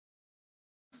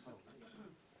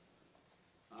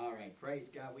All right, praise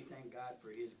God. We thank God for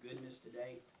his goodness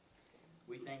today.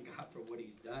 We thank God for what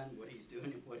he's done, what he's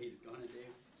doing, and what he's going to do.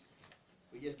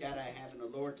 We just got out of having the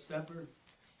Lord's Supper,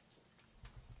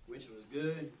 which was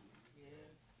good.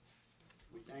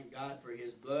 We thank God for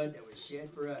his blood that was shed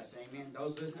for us. Amen.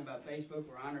 Those listening by Facebook,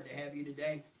 we're honored to have you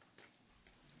today.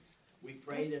 We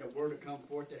pray that a word will come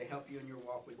forth that will help you in your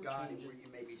walk with God and where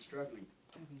you may be struggling.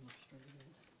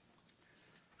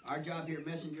 Our job here at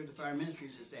Messenger of the Fire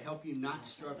Ministries is to help you not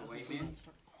struggle. Amen.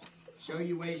 Show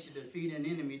you ways to defeat an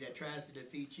enemy that tries to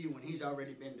defeat you when he's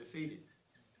already been defeated.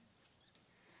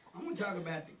 I'm going to talk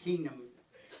about the kingdom.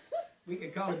 We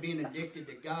could call it being addicted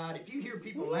to God. If you hear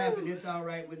people laughing, it's all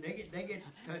right. When they get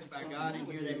touched by God in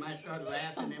here, they might start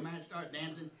laughing. They might start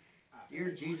dancing.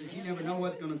 Dear Jesus, you never know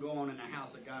what's going to go on in the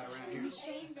house of God around here.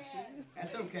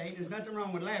 That's okay. There's nothing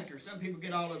wrong with laughter. Some people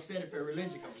get all upset if their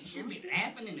religion goes, you shouldn't be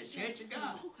laughing in the church of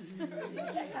God.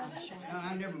 Well,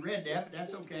 I never read that, but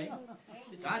that's okay.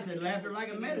 God said laughter like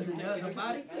a medicine does a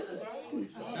body.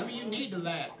 Some of you need to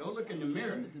laugh. Go look in the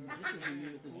mirror.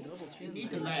 You need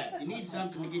to laugh. You need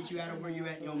something to get you out of where you're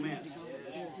at in your mess.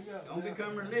 Don't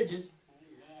become religious.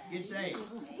 Get saved.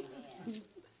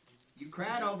 You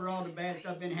cried over all the bad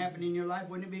stuff been happening in your life.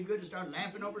 Wouldn't it be good to start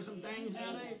laughing over some things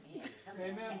nowadays?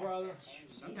 Amen, brother.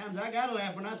 Sometimes I gotta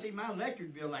laugh when I see my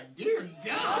electric bill. Like, dear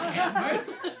God, have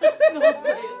mercy.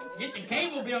 Get the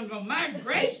cable bill and go, my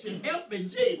gracious, help me,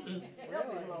 Jesus.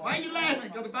 Why are you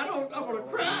laughing? Because if I don't, I'm gonna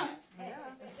cry.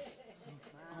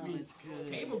 I mean,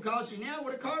 cable costs you now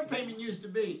what a car payment used to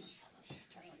be.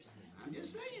 I'm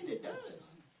just saying it does.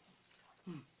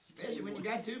 Especially when you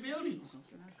got two buildings.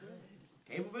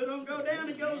 Cable bill don't go down,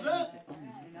 it goes up.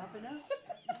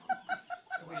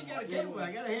 Well, you got a cable. I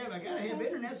gotta have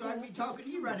internet so I can be talking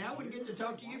to you right now. I wouldn't get to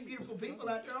talk to you beautiful people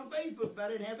out there on Facebook if I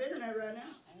didn't have internet right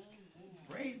now.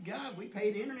 Praise God, we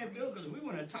pay the internet bill because we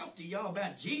want to talk to y'all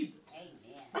about Jesus.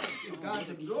 Give God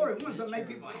some glory. We want to make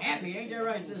people happy. Ain't that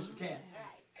right, Sister Cat?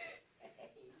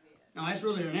 No, that's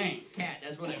really her name. Cat,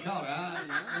 that's what they call her.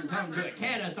 I'm talking to a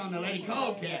cat. That's on the lady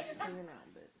called Cat.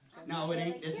 No, it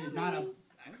ain't. This is not a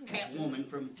cat woman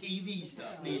from TV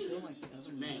stuff. Neither. That's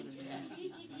her name.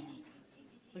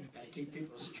 Gotta keep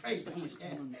people straight.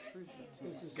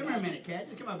 Come here a minute, Cat.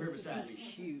 Just come up here beside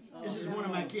me. This is one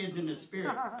of my kids in the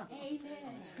spirit.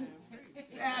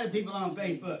 Say hi to people on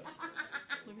Facebook.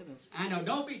 I know.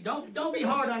 Don't be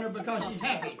hard on her because she's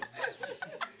happy.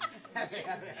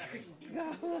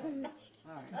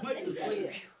 What is that?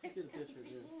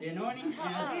 The anointing?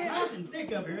 Yeah, it's nice and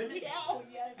thick up here, isn't it?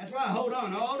 That's why I hold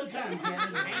on all the time, Cat.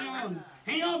 Just hang on.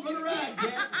 Hang on for the ride,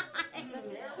 Cat.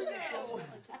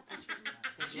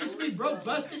 She used to be broke,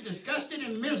 busted, disgusted,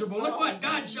 and miserable. Look what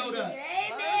God showed us.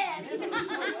 Amen.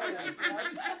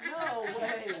 No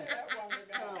way.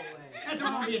 Nothing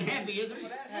wrong with being happy, is it?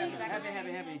 Happy.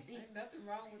 Nothing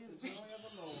wrong with the joy of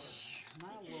the Lord.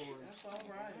 My Lord. That's all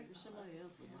right. Somebody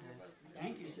else.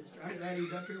 Thank you, sister. I'm glad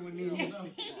he's up here with me.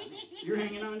 You're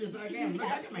hanging on just like I am. Look,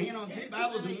 I got my hand on two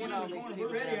Bibles and one in the corner. We're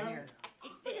ready, huh?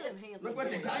 Look what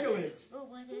the title is. Oh,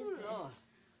 what is it? Oh,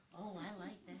 I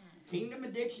like that. Kingdom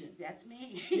Addiction. That's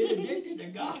me. Get addicted to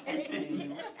God.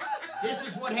 This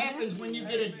is what happens when you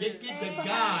get addicted to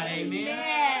God. Amen.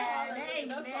 Amen.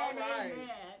 That's all right.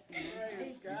 You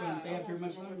going to stay up here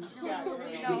much longer?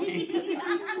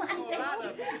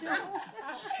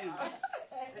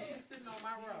 She's sitting on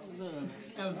my row.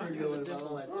 That was pretty good.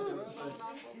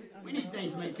 We need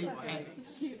things to make people happy.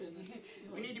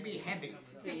 We need to be happy.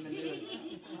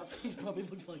 My face probably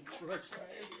looks like crushed.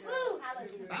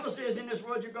 The Bible says in this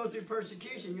world you go through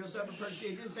persecution, you'll suffer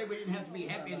persecution. It didn't say we didn't have to be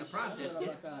happy in the process, did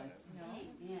it?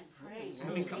 I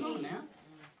mean, come on now.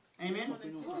 Amen.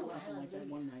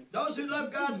 Those who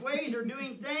love God's ways are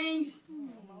doing things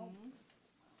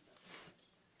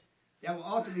that will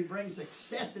ultimately bring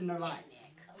success in their life.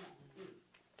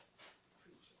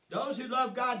 Those who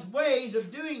love God's ways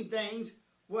of doing things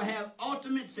will have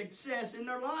ultimate success in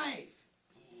their life.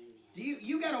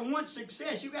 You got to want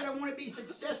success. You got to want to be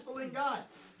successful in God.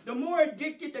 The more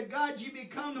addicted to God you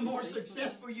become, the more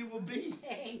successful you will be.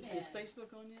 Is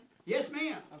Facebook on yet? Yes,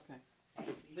 ma'am. Okay.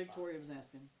 Victoria was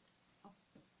asking.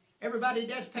 Everybody,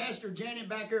 that's Pastor Janet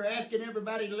back there asking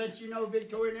everybody to let you know,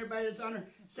 Victoria and everybody that's on her.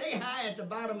 Say hi at the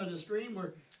bottom of the stream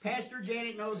where Pastor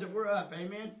Janet knows that we're up. Amen?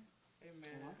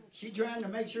 Amen. She's trying to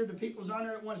make sure the people's on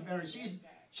her at once better.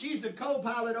 She's the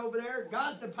co-pilot over there.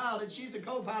 God's the pilot. She's the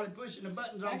co-pilot pushing the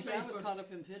buttons on Actually, Facebook. I was caught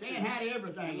up in pictures. Saying hi to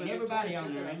everything and everybody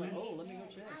on there. Amen. Oh, let me go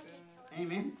check.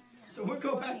 Amen. So we'll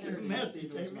go back to the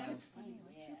message. Amen.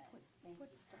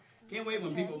 Can't wait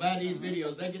when people buy these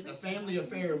videos. They get the family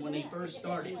affair when they first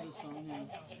started.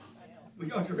 We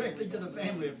go directly to the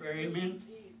family affair. Amen.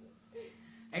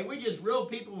 Hey, we just real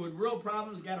people with real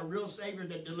problems got a real Savior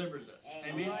that delivers us.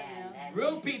 Amen. Amen.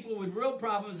 Real people with real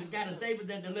problems that got a Savior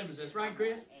that delivers us. Right,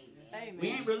 Chris? Amen. We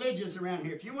ain't religious around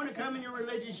here. If you want to come and you're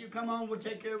religious, you come on. We'll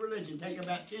take care of religion. Take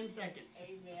about 10 seconds.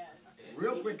 Amen.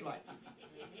 Real quick like.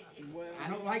 I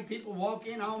don't like people walk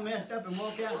in all messed up and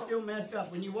walk out still messed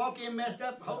up. When you walk in messed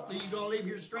up, hopefully you're going to leave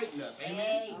here straightened up.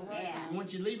 Amen? I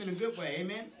want you to leave in a good way.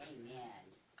 Amen? Amen.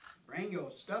 Bring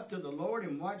your stuff to the Lord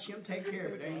and watch Him take care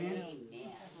of it. Amen?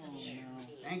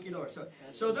 Thank you, Lord.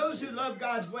 So those who love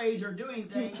God's ways are doing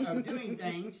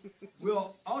things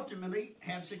will ultimately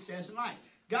have success in life.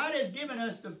 God has given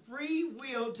us the free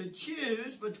will to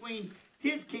choose between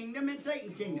His kingdom and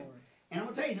Satan's kingdom. And I'm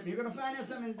going to tell you something. You're going to find out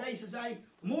something in today's society.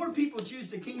 More people choose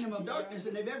the kingdom of darkness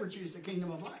than they've ever choose the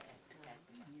kingdom of light.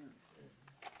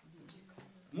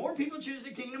 More people choose the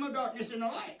kingdom of darkness than the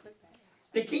light.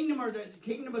 The kingdom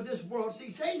of this world. See,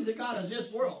 Satan's the god of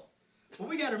this world. But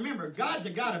we got to remember, God's the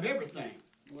God of everything.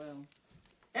 Well,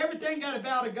 everything got to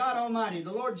bow to God Almighty,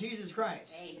 the Lord Jesus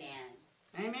Christ.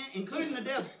 Amen. Amen. Including the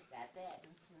devil. That's it.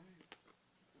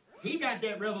 He got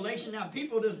that revelation. Now,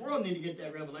 people of this world need to get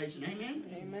that revelation. Amen.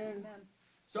 amen.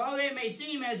 So although it may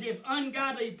seem as if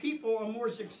ungodly people are more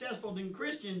successful than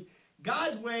Christians,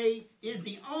 God's way is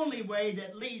the only way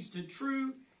that leads to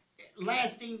true,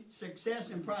 lasting success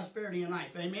and prosperity in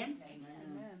life. Amen?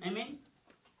 Amen. Amen?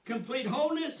 Complete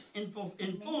wholeness and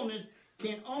fullness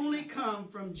can only come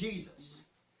from Jesus.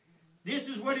 This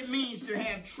is what it means to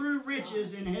have true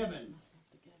riches in heaven.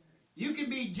 You can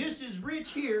be just as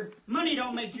rich here. Money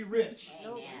don't make you rich.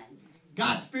 Amen.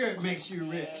 God's Spirit makes you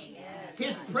rich. Amen.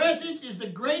 His presence is the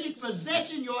greatest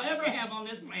possession you'll ever have on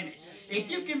this planet. If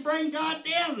you can bring God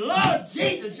down, Lord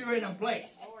Jesus, you're in a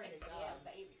place.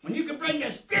 When you can bring the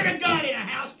Spirit of God in a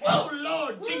house, oh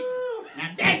Lord Jesus. Now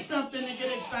that's something to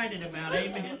get excited about,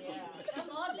 amen. Come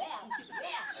on down.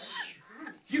 Yeah.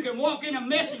 You can walk in a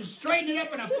mess and straighten it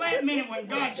up in a flat minute when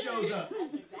God shows up.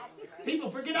 People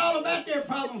forget all about their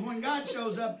problems when God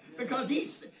shows up because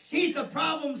He's the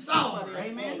problem solver,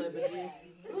 amen.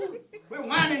 We're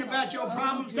whining about your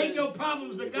problems. Take your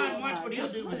problems to God and watch what He'll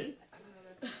do with it.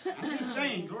 I'm just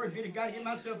saying, glory be to God, I get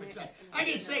myself excited. I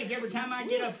get saved every time I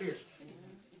get up here.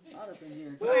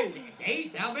 Hey,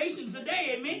 salvation's the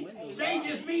day, amen. Saved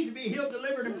just means to be healed,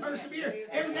 delivered, and persevere.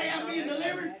 Every day I'm being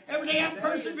delivered. Every day I'm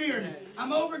persevering.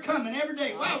 I'm overcoming every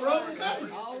day. Wow, we're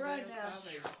overcoming. All right now.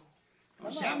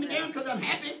 Don't shout me down because I'm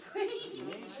happy.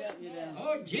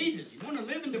 Oh, Jesus. You want to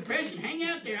live in depression? Hang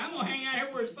out there. I'm going to hang out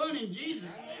here where it's fun in Jesus.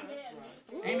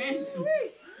 Amen.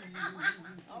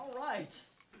 All right.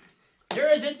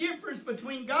 There is a difference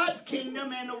between God's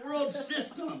kingdom and the world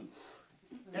system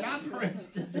that operates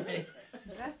today.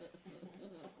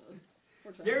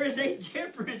 There is a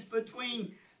difference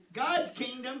between God's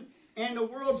kingdom and the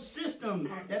world system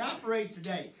that operates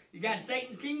today. You got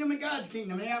Satan's kingdom and God's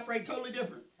kingdom. They operate totally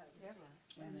different.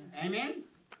 Amen?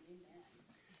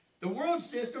 The world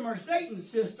system, or Satan's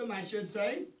system, I should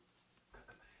say,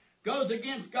 goes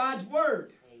against God's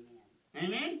word.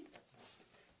 Amen?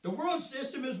 The world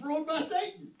system is ruled by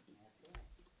Satan.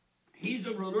 He's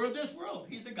the ruler of this world.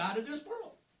 He's the God of this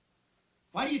world.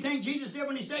 Why do you think Jesus said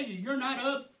when He saved you, you're not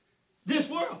of this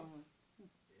world?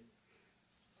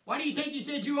 Why do you think He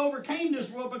said you overcame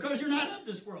this world? Because you're not of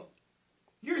this world.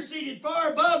 You're seated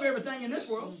far above everything in this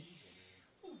world.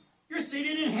 You're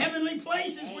seated in heavenly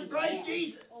places with Christ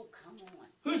Jesus,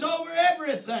 who's over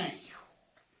everything.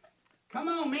 Come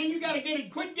on, man, you got to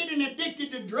quit getting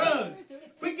addicted to drugs.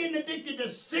 Quit getting addicted to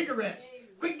cigarettes.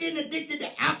 Quit getting addicted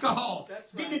to alcohol.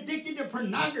 Getting addicted to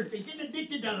pornography. Getting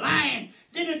addicted to lying.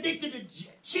 Getting addicted to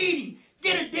cheating.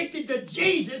 Get addicted to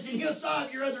Jesus and He'll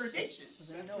solve your other addictions.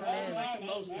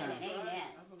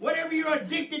 Whatever you're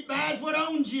addicted by is what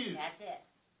owns you. That's it.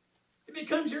 It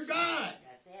becomes your God.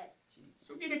 That's it.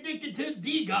 So get addicted to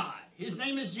the God. His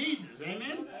name is Jesus.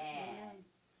 Amen?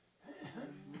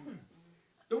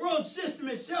 The world system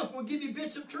itself will give you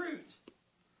bits of truth.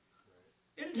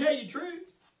 It'll tell you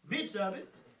truth, bits of it.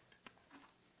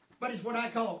 But it's what I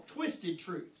call twisted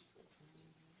truth.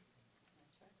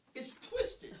 It's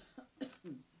twisted. A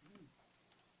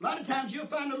lot of times you'll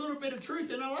find a little bit of truth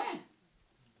in a lie.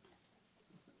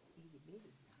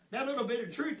 That little bit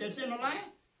of truth that's in a lie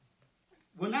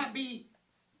will not be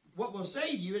what will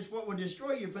save you. It's what will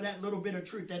destroy you for that little bit of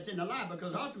truth that's in a lie,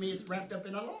 because ultimately it's wrapped up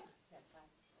in a lie.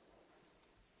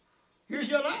 Here's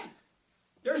your lie.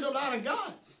 There's a lot of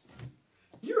gods.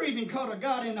 You're even called a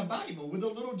God in the Bible with a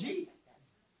little g.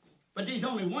 But there's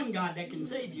only one God that can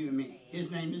save you and me.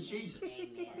 His name is Jesus.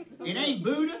 It ain't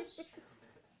Buddha.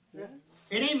 It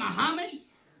ain't Muhammad.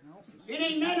 It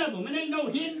ain't none of them. It ain't no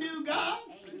Hindu God.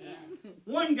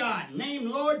 One God named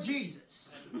Lord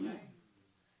Jesus.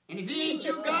 And if he ain't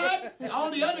your God,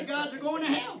 all the other gods are going to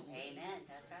hell. Amen.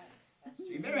 That's right. That's So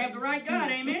true. you better have the right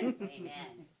God, amen? Amen.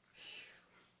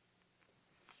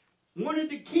 One of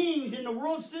the kings in the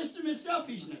world system is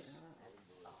selfishness.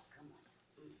 Oh, come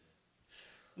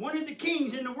on. One of the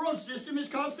kings in the world system is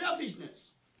called selfishness.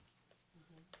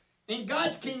 In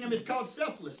God's kingdom, it's called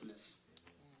selflessness.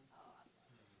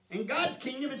 In God's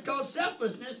kingdom, it's called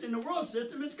selflessness. In the world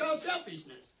system, it's called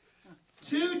selfishness.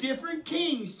 Two different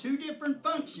kings, two different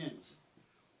functions.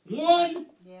 One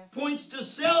points to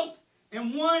self,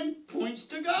 and one points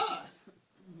to God.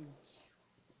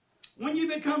 When you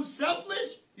become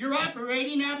selfless, you're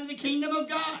operating out of the kingdom of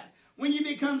God. When you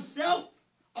become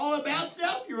all about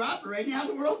self, you're operating out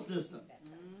of the world system. That's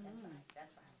right.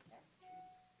 That's right. That's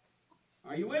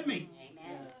true. Are you with me?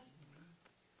 Amen.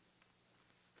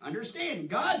 Understand,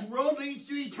 God's world leads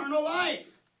to eternal life.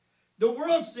 The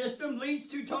world system leads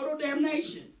to total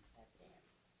damnation. That's it.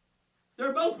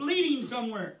 They're both leading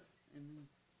somewhere.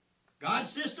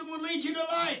 God's system will lead you to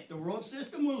life. The world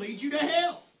system will lead you to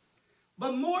hell.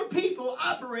 But more people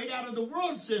operate out of the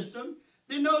world system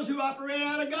than those who operate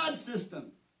out of God's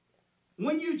system.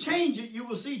 When you change it, you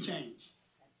will see change.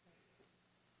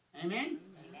 Amen?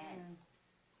 Amen.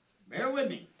 Bear with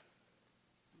me.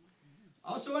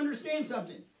 Also understand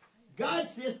something. God's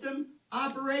system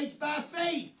operates by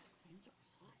faith.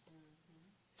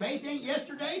 Faith ain't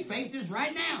yesterday. Faith is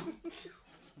right now.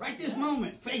 Right this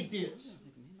moment, faith is.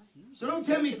 So don't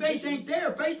tell me faith ain't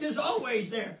there. Faith is always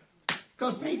there.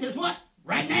 Because faith is what?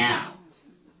 Right now.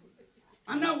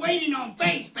 I'm not waiting on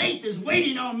faith. Faith is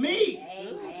waiting on me.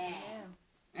 Amen.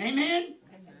 Amen?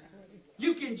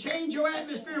 You can change your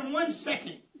atmosphere in 1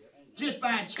 second just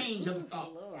by a change of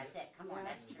thought. That's it. Come on.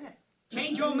 That's true.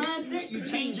 Change your mindset, you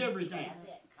change everything. That's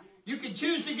it. Come on. You can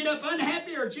choose to get up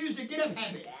unhappy or choose to get up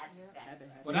happy. That's exactly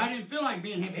right. But I didn't feel like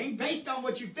being happy. It ain't based on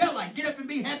what you felt like. Get up and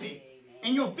be happy.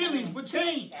 And your feelings will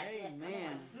change. That's it. Come Amen.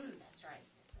 on. That's right.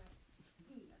 That's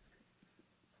right. That's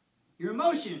good. Your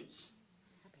emotions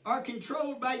are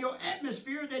controlled by your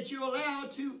atmosphere that you allow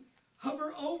to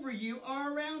hover over you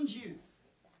or around you.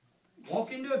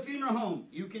 Walk into a funeral home.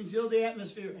 You can feel the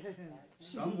atmosphere.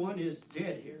 Someone is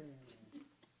dead here.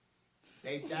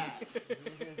 They've died.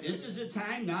 This is a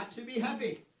time not to be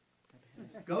happy.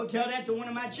 Go tell that to one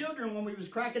of my children when we was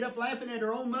cracking up laughing at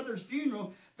her own mother's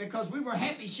funeral because we were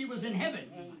happy she was in heaven.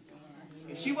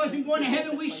 If she wasn't going to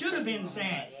heaven, we should have been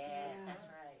sad. Yes, that's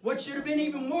right. What should have been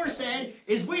even more sad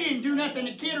is we didn't do nothing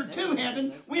to get her to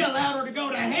heaven. We allowed her to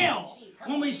go to hell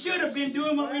when we should have been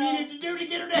doing what we needed to do to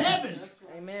get her to heaven.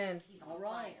 Amen. He's on All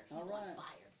right. fire. He's All on right. fire.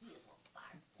 He is on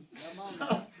fire. Come on.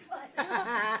 So,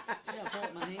 Yeah,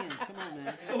 hold my hands. Come on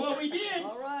now. so what we did,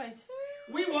 All right.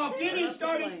 we walked in and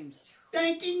started Flames.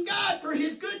 thanking God for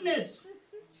His goodness.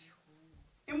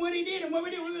 And what He did, and what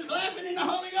we did, we was laughing in the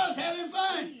Holy Ghost, having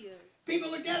fun.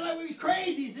 People looked at it like we was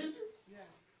crazy, sister.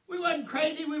 We wasn't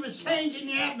crazy, we was changing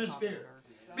the atmosphere.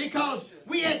 Because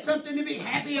we had something to be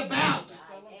happy about.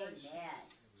 Amen.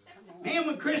 Man,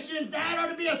 when Christians die, it ought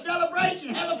to be a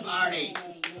celebration, have a party.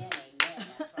 Amen. Amen.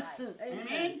 That's right.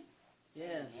 Amen?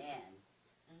 Yes.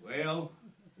 Amen. Well,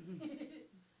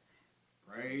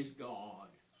 praise God.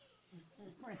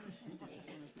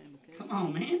 Come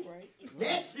on, man.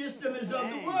 That system is of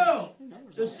the world.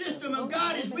 The system of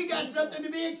God is we got something to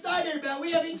be excited about.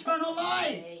 We have eternal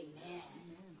life. Amen.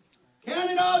 Count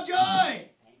it all joy.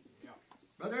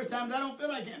 But there's times I don't feel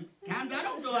like it. Times I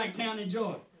don't feel like counting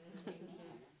joy.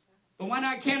 But why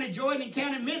not count it joy than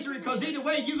count it misery? Because either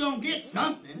way, you're going to get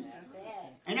something. That's it.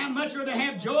 And I'd much rather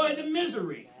have joy than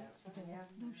misery.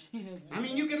 I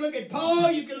mean, you can look at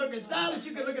Paul, you can look at Silas,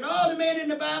 you can look at all the men in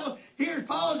the Bible. Here's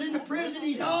Paul's in the prison,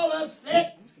 he's all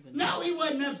upset. No, he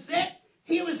wasn't upset.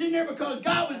 He was in there because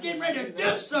God was getting ready to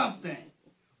do something.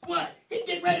 What? He's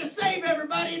getting ready to save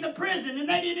everybody in the prison, and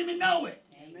they didn't even know it.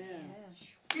 Amen.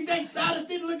 You think Silas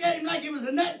didn't look at him like he was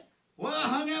a nut? Well, I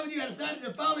hung out with you, I decided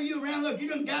to follow you around. Look, you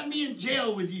done got me in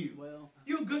jail with you. Well,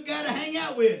 You're a good guy to hang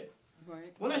out with.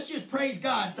 right. Well, let's just praise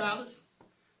God, Silas.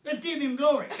 Let's give him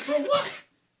glory. For what?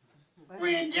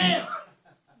 We're in jail.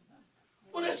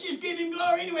 Well, let's just give him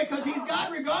glory anyway, because he's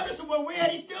God. Regardless of where we're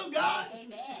at, he's still God.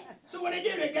 Amen. So what they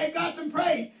did, they gave God some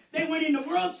praise. They went in the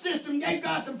world system, gave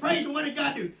God some praise, and what did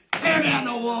God do? Tear down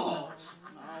the walls.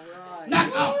 All right.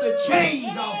 Knock off the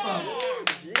chains off of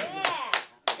them.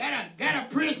 Yeah. Got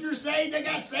a prisoner saved. They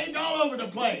got saved all over the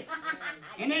place.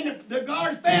 And then the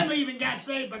guard's family even got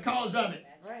saved because of it.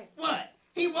 That's right. What?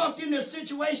 He walked into a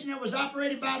situation that was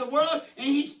operated by the world, and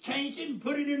he's changed it and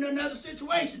put it in another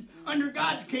situation under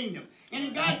God's kingdom. And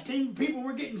in God's kingdom, people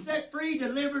were getting set free,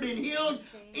 delivered, and healed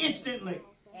instantly.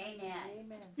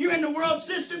 Amen. You're in the world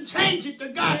system, change it to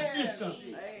God's system.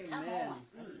 Amen.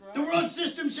 The world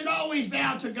system should always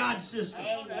bow to God's system.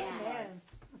 Amen.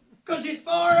 Because it's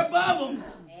far above them.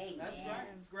 Amen. That's right.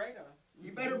 It's greater.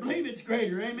 You better believe it's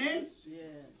greater, amen? Yes.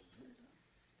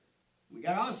 We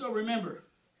got to also remember,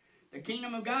 the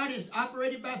kingdom of God is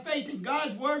operated by faith, and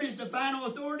God's word is the final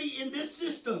authority in this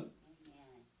system.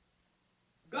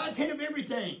 God's head of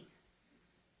everything.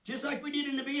 Just like we did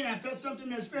in the beginning, I felt something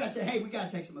in the spirit. I said, hey, we got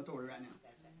to take some authority right now.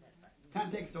 Time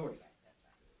to take authority.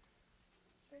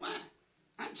 Why?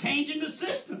 I'm changing the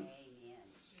system.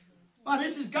 Well,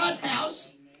 this is God's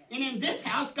house, and in this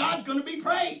house, God's going to be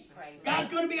praised. God's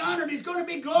going to be honored. He's going to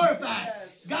be glorified.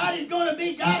 God is going to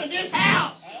be God of this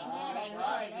house.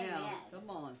 Yeah. Come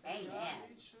on.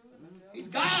 He's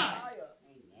God.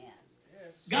 Amen.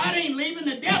 God ain't leaving,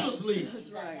 the devil's leaving.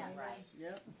 That's right.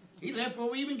 Yep. He left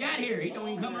before we even got here. He don't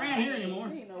even come around here anymore.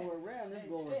 He ain't nowhere around this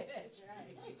glory.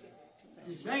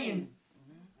 Just saying.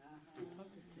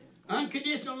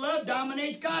 Unconditional love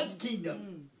dominates God's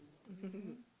kingdom.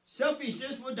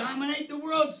 Selfishness will dominate the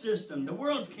world system, the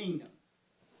world's kingdom.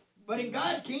 But in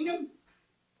God's kingdom,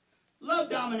 love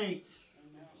dominates.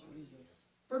 Jesus.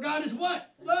 For God is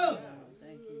what? Love.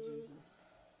 Thank you, Jesus.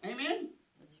 Amen?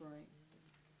 That's right.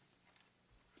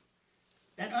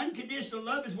 That unconditional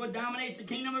love is what dominates the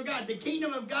kingdom of God. The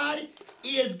kingdom of God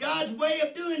is God's way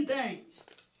of doing things.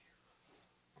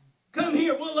 Come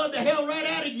here, we'll love the hell right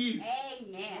out of you.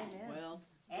 Amen. Well,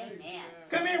 Amen.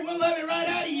 Come here, we'll love it right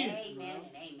out of you. Amen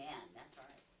and amen. That's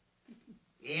right.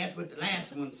 Yeah, that's what the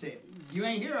last one said. You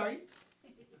ain't here, are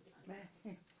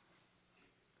you?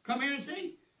 Come here and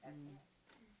see.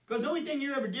 Because the only thing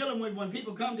you're ever dealing with when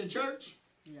people come to church,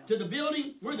 to the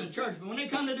building, we're the church. But when they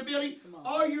come to the building,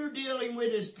 all you're dealing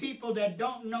with is people that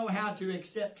don't know how to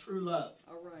accept true love.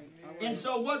 all right. And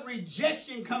so what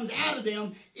rejection comes out of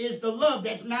them is the love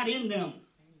that's not in them.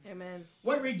 Amen.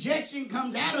 What rejection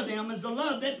comes out of them is the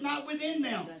love that's not within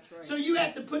them. That's right. So you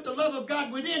have to put the love of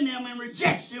God within them, and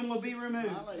rejection will be removed.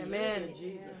 Hallelujah, Amen.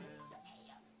 Jesus.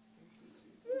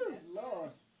 Woo,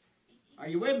 Lord. Are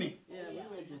you with me? Yeah,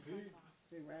 we with you.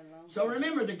 Be right along. So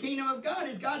remember, the kingdom of God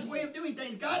is God's way of doing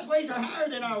things. God's ways are higher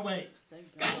than our ways.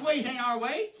 Thank God. God's ways ain't our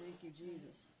ways. Thank you,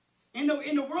 Jesus. In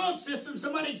the world system,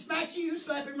 somebody smacks you, you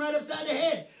slap him right upside the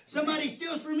head. Somebody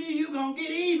steals from you, you're going to get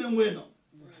even with them.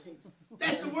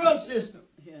 That's the world system.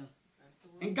 Yeah.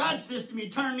 In God's system, you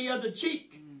turn the other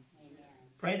cheek.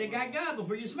 Pray to God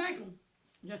before you smack them.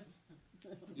 Yeah.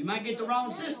 You might get the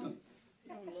wrong system.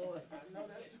 Oh, Lord. I know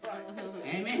that's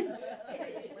right. Amen.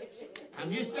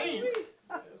 I'm just saying.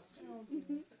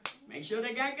 Make sure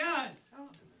they got God.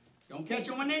 Don't catch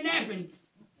them when they're napping.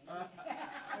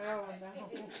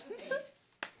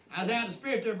 I was out of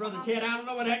spirit there, Brother Ted. I don't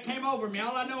know what that came over me.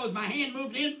 All I know is my hand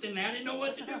moved instantly. I didn't know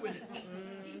what to do with it.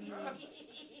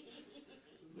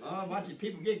 Oh, watch it.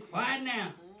 People get quiet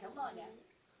now. Come on now.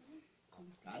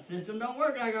 God's system don't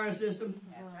work like our system.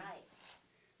 That's right.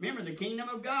 Remember, the kingdom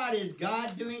of God is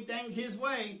God doing things His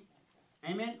way.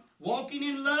 Amen. Walking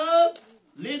in love,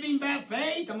 living by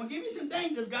faith. I'm going to give you some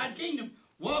things of God's kingdom.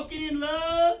 Walking in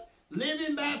love,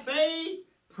 living by faith,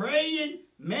 praying,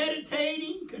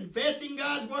 meditating, confessing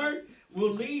God's word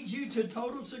will lead you to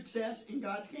total success in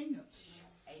God's kingdom.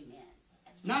 Amen.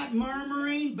 Not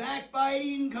murmuring,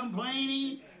 backbiting,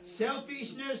 complaining,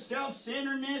 selfishness,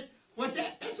 self-centeredness. What's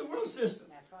that? That's the world system.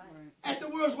 That's right. That's the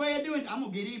world's way of doing it. I'm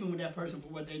going to get even with that person for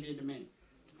what they did to me.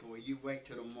 Boy, you wait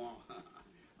till tomorrow.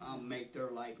 I'll make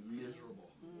their life miserable.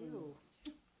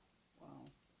 Wow.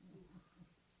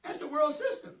 That's the world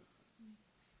system.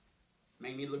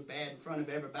 Make me look bad in front of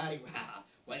everybody. Wow.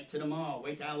 Wait till tomorrow.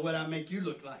 Wait till what I make you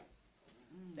look like.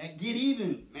 That get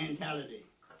even mentality.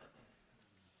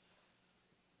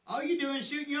 All you doing is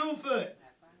shooting your own foot.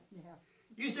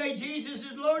 You say Jesus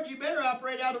is Lord, you better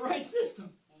operate out of the right system.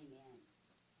 Amen.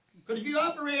 Because if you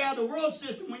operate out of the world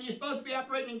system when you're supposed to be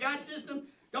operating in God's system,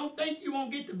 don't think you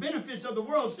won't get the benefits of the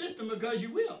world system, because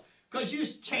you will. Because you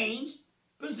changed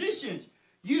positions.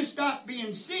 You stop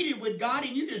being seated with God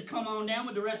and you just come on down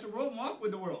with the rest of the world and walk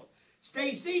with the world.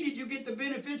 Stay seated, you get the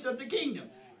benefits of the kingdom.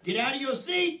 Get out of your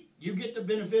seat, you get the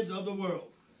benefits of the world.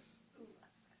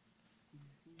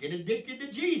 Get addicted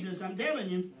to Jesus, I'm telling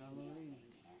you.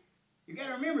 You got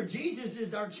to remember, Jesus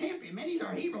is our champion, man. He's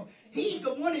our hero. He's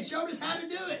the one that showed us how to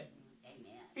do it.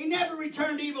 Amen. He never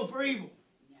returned evil for evil.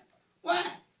 Never. Why?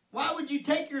 Why would you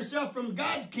take yourself from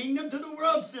God's kingdom to the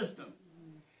world system?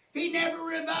 He never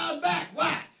reviled back.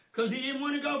 Why? Because he didn't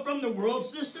want to go from the world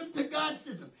system to God's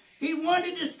system. He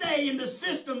wanted to stay in the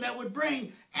system that would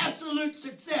bring absolute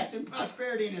success and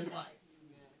prosperity in his life.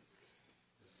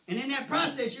 And in that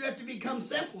process, you have to become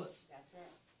selfless That's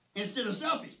it. instead of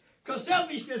selfish. Because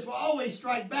selfishness will always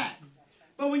strike back.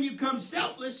 But when you become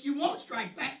selfless, you won't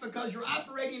strike back because you're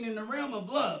operating in the realm of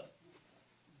love.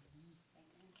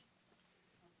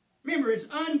 Remember, it's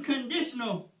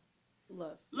unconditional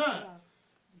Love. love.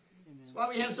 That's why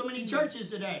we have so many churches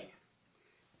today.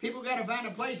 People got to find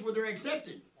a place where they're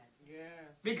accepted. Yes.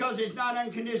 Because it's not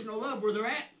unconditional love where they're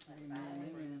at.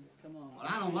 Amen. Come on. Well,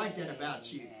 I don't like that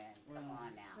about you. Come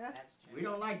on now. That's true. We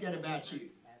don't like that about you.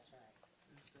 That's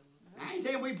right. I ain't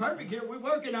saying we perfect here. We're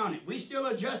working on it. We still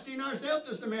adjusting ourselves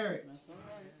to some areas. That's all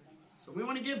right. So we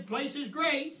want to give places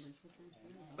grace.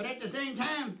 But at the same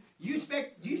time, you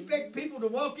expect people to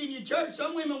walk in your church.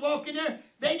 Some women walk in there,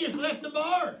 they just left the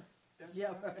bar.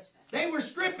 Yeah, right. They were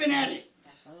stripping at it.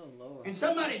 Oh, Lord. And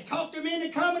somebody talked them into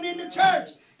coming into church.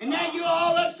 And now you're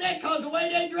all upset because the way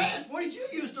they dress. What did you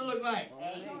used to look like?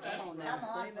 Hey, Come on now, come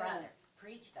on, say brother. that.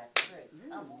 Preach the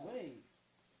truth. Come on. Wait.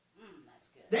 That's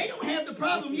good. They don't have the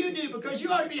problem you do because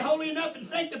you ought to be holy enough and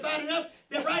sanctified enough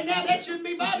that right now that shouldn't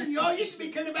be bothering you. All you should be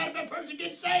caring about if that person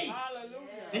gets saved. Hallelujah.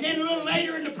 And then a little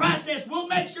later in the process, we'll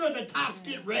make sure the tops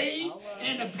get raised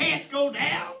and the pants go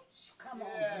down. Come on.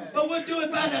 But we'll do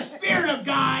it by the Spirit of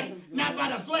God, not by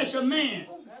the flesh of man.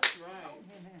 That's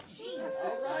right. Jesus.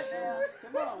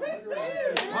 Come on.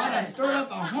 Why I stirred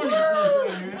up a hornet's nest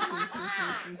in here.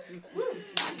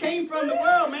 I came from the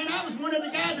world, man. I was one of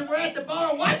the guys that were at the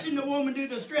bar watching the woman do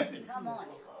the stripping. Come on. Come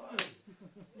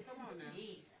on now.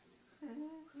 Jesus. Thank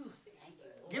you.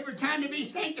 Give her time to be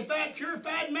sanctified,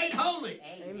 purified, and made holy.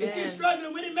 Amen. If you're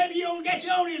struggling with it, maybe you don't got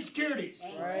your own insecurities.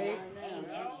 Amen. Right. Amen.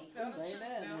 Tell the Say truth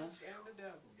that now. now. Shame the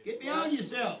devil. Get beyond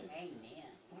yourself. Amen.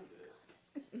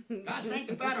 God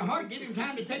sanctified her heart. Give him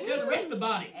time to take care of the rest of the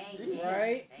body. Amen.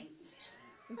 Right. Thank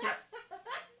you, Jesus.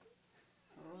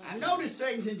 I notice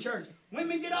things in church.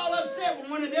 Women get all upset when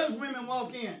one of those women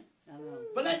walk in. I know.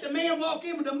 But let the man walk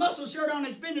in with a muscle shirt on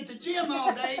and been at the gym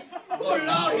all day. Oh,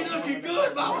 Lord, he looking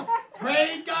good, Mama.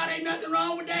 Praise God, ain't nothing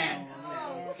wrong with that.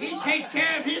 He takes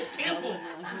care of his temple.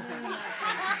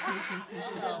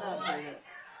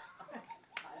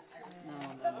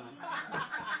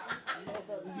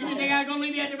 You didn't think I was going to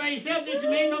leave you out there by yourself, did you,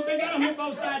 man? Don't think I don't hit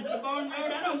both sides of the barn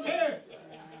road. I don't care.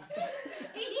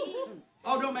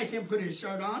 Oh, don't make him put his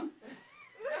shirt on.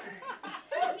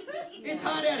 It's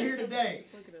hot out here today.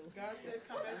 God said,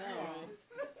 come as you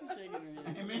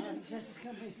are. Amen.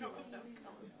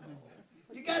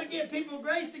 You got to give people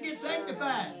grace to get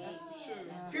sanctified.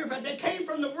 Purified. They came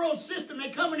from the world system.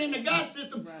 They're coming into God's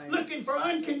system looking for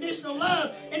unconditional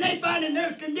love. And they finding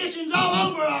there's conditions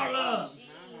all over our love.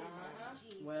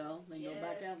 Well, they go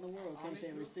back out in the world, can't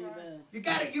they receive that?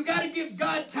 You got to give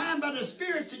God time by the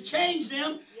Spirit to change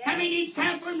them. How many needs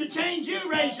time for him to change you?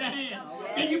 Raise your hand.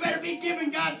 Then you better be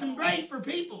giving God some grace for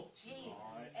people. Jesus.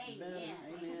 Amen.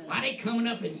 Amen. Why they coming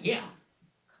up in here?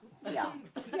 Yeah.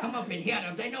 Come up in here.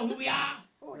 Don't they know who we are?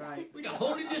 Right. We're the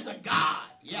holiness of God.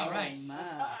 Yeah, right. Oh, my.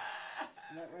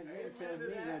 That right there tells me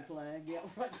red flag. Yeah,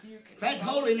 what you If that's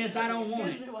holiness, I don't want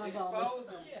it. Expose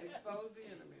them. Expose the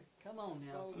enemy. Come on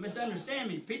now. Misunderstand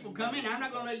me. People come in. I'm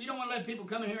not going to let you don't want to let people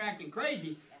come in here acting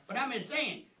crazy. But I'm just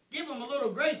saying, give them a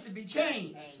little grace to be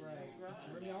changed.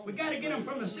 We got to get them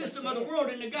from the system of the world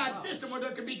into God's system where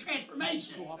there could be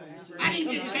transformation. I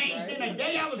didn't get changed in a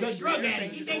day. I was a drug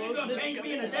addict. You think you're going to change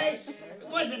me in a day? It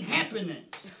wasn't happening.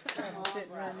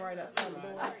 Right outside the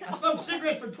door. I smoked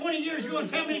cigarettes for 20 years. You going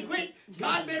to tell me to quit?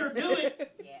 God better do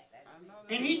it. Yeah, that's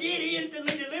And he did. He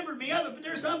instantly delivered me of it. But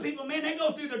there's some people, man, they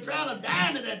go through the trial of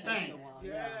dying to that thing.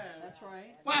 Yeah, that's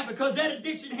right. Why? Because that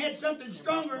addiction had something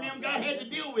stronger than them God had to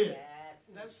deal with.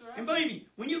 That's right. And believe me,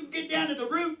 when you get down to the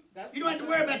root, you don't have to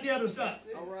worry about the other stuff.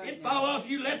 All right. It fall off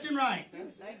you left and right.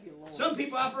 Thank you, Lord. Some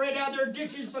people operate out their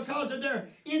addictions because of their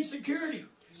insecurity.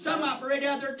 Some operate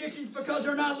out their addictions because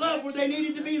they're not loved where they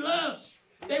needed to be loved.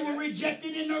 They were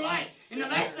rejected in their life. And the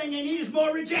last thing they need is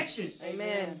more rejection.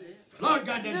 Amen. Lord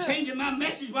God, they're changing my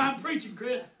message while I'm preaching,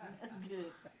 Chris. That's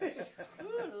good.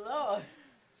 Good Lord.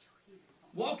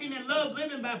 Walking in love,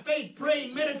 living by faith,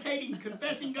 praying, meditating,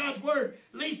 confessing God's word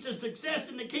leads to success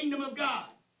in the kingdom of God.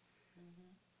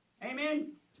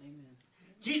 Amen? Amen.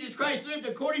 Jesus Christ lived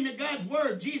according to God's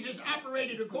word. Jesus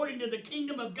operated according to the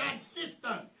kingdom of God's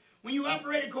system. When you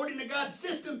operate according to God's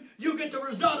system, you get the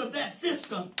result of that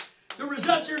system. The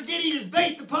result you're getting is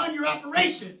based upon your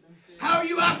operation. How are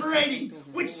you operating?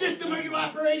 Which system are you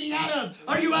operating out of?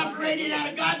 Are you operating out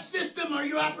of God's system or are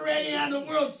you operating out of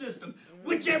the world system?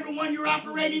 Whichever one you're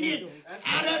operating in,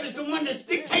 out of is the one that's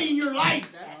dictating your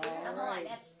life. Come on,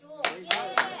 that's good.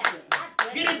 Yeah.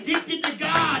 That's Get addicted to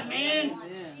God, man.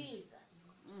 Jesus.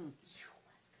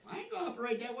 I ain't going to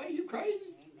operate that way. You crazy?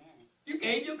 Amen. You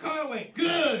gave your car away. Good.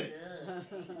 Good.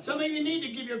 Some of you need to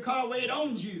give your car away. It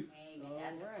owns you. Amen.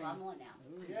 That's All right. come on now.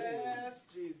 Yes,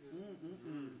 Jesus. Thank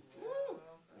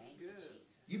you, Jesus.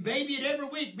 You baby it every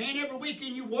week, man. Every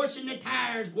weekend you washing the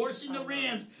tires, washing the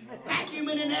rims,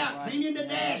 vacuuming it out, cleaning the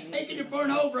dash, taking it for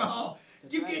an overhaul.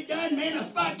 You get done, man, a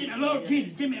spot getting, Lord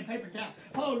Jesus, give me a paper towel.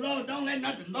 Oh, Lord, don't let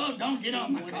nothing, Lord, don't get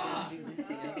on my car.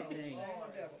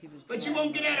 But you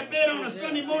won't get out of bed on a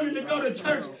Sunday morning to go to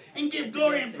church and give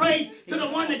glory and praise to the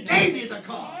one that gave you the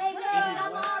car. Amen.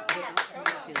 Come on, Pastor.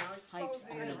 His pipes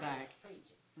on the back.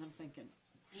 And I'm thinking,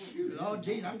 Shoot, Lord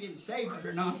Jesus, I'm getting saved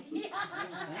or not.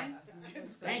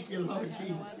 Thank you, Lord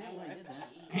Jesus. that's why he did that.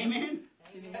 Amen.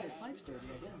 See, he had his pipes dirty,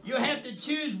 I guess. You have to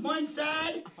choose one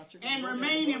side and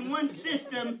remain in one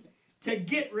system to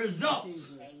get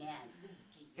results. Amen.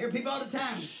 Hear people all the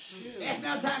time. Ask me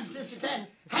all the time, Sister Ted.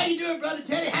 How you doing, Brother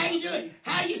Teddy? How you doing?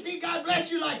 How you see God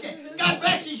bless you like that? God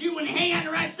blesses you when you hang out in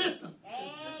the right system. Amen.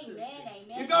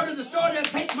 You Amen. go to the store, they'll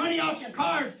take money off your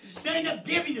cards. They end up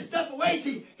giving the stuff away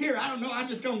to you. Here, I don't know, I'm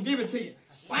just going to give it to you.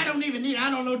 Well, I don't even need it. I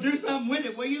don't know, do something with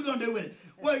it. What are you going to do with it?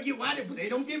 Well, they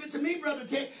don't give it to me, Brother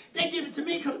Ted. They give it to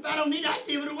me because if I don't need it, I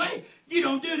give it away. You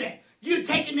don't do that. You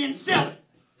take it and then sell it.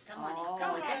 Come on. Oh,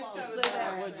 Come on. that's Come true. on. Say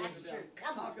that, would you? That's true.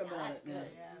 Come on. Talk about That's it, good. man.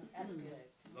 That's good.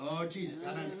 Lord Jesus,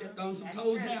 I done stepped on some That's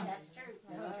toes true. now. That's true.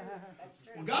 That's true. That's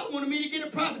true. Well, God wanted me to get a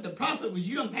prophet. The prophet was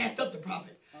you done passed up the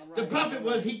prophet. All The right. prophet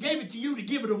was he gave it to you to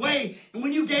give it away. And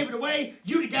when you gave it away,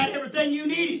 you'd have got everything you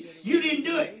needed. You didn't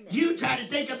do it. You tried to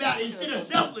think about, instead of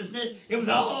selflessness, it was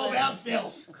all about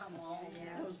self. Come on.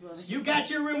 That was funny. You got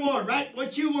your reward, right?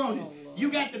 What you wanted.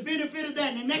 You got the benefit of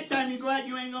that. And the next time you go out,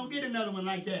 you ain't going to get another one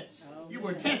like that. You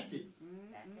were tested.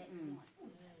 That's it. Come on.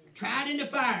 Tried in the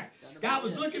fire. God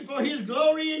was looking for his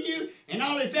glory in you, and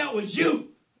all he felt was you.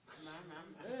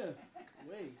 Ugh,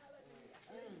 wait.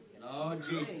 Lord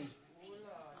Jesus.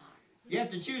 You have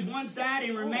to choose one side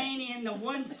and remain in the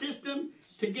one system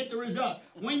to get the result.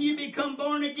 When you become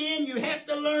born again, you have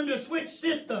to learn to switch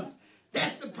systems.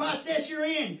 That's the process you're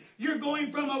in. You're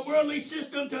going from a worldly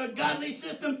system to a godly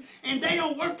system, and they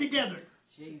don't work together.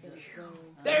 Jesus.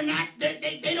 They're not,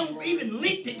 they don't even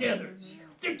link together.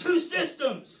 They're two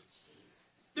systems.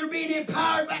 They're being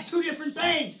empowered by two different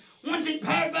things. One's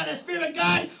empowered by the Spirit of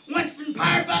God, one's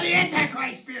empowered by the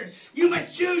Antichrist spirit. You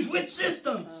must choose which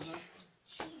system.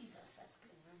 Jesus, that's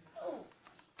good. Oh.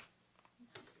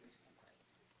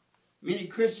 Many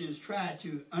Christians try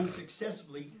to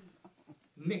unsuccessfully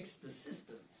mix the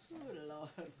systems. Oh,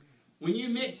 Lord. When you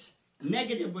mix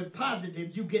negative with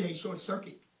positive, you get a short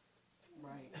circuit.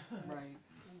 Right, right.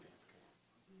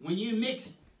 When you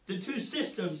mix the two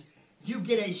systems, you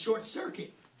get a short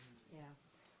circuit. Yeah.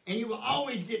 And you will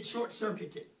always get short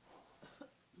circuited.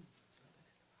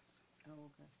 Oh,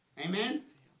 okay. Amen?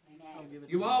 I'll Amen. give it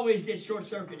You will always get short I'll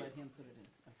circuited. let him put it in.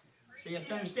 Okay. So you have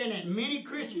to understand that many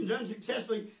Christians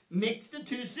unsuccessfully mix the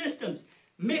two systems.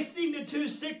 Mixing the two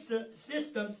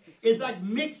systems is like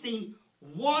mixing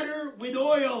water with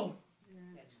oil.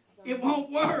 It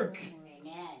won't work.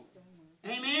 Amen.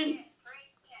 Amen?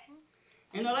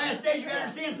 In the last days, you got to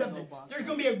understand something. There's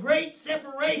going to be a great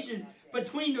separation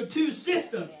between the two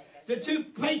systems, the two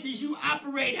places you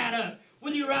operate out of.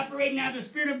 Whether you're operating out of the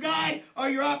Spirit of God or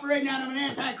you're operating out of an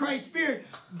Antichrist spirit,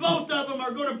 both of them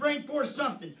are going to bring forth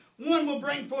something. One will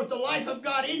bring forth the life of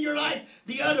God in your life.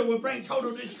 The other will bring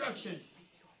total destruction.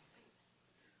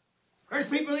 There's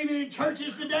people even in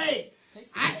churches today.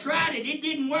 I tried it. It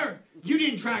didn't work. You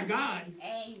didn't try God.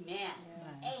 Amen.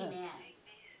 Amen.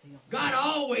 God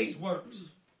always works.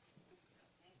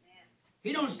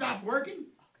 He don't stop working.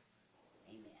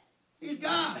 Amen. He's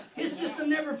God. His system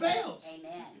never fails.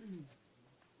 Amen.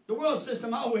 The world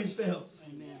system always fails.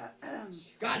 Amen.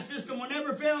 God's system will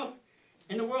never fail,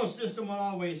 and the world system will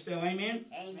always fail. Amen?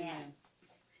 Amen.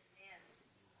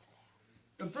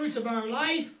 The fruits of our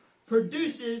life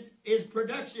is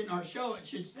production, or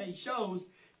shows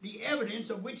the evidence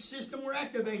of which system we're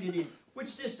activated in, which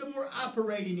system we're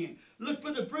operating in. Look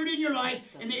for the fruit in your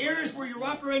life, and the areas where you're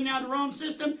operating out of the wrong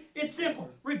system, it's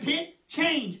simple. Repent,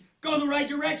 change, go the right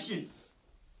direction.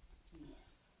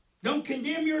 Don't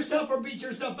condemn yourself or beat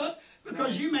yourself up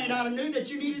because you may not have knew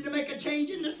that you needed to make a change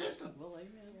in the system. Well,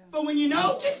 amen. But when you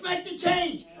know, just make the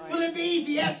change. Will it be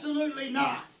easy? Absolutely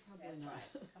not. That's right.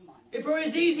 Come on. If it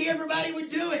was easy, everybody would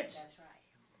do it. That's right.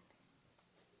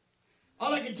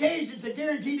 All I can tell you is it's a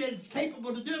guarantee that it's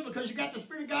capable to do it because you got the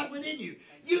Spirit of God within you.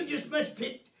 You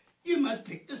must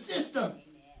pick the system. Amen.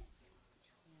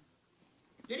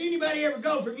 Did anybody ever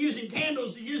go from using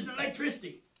candles to using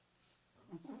electricity?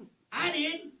 I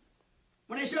did.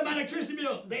 When they showed my electricity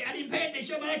bill, I didn't pay it, they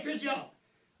showed my electricity off.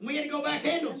 And we had to go buy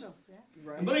candles.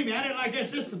 Right. And believe me, I didn't like that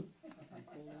system.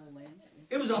 Little lamps.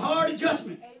 It was a hard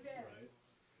adjustment. Amen.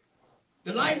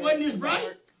 The light wasn't as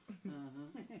bright,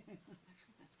 Uh-huh.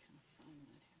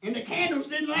 and the candles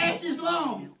didn't last as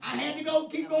long. I had to go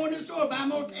keep going to the store, buy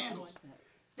more candles.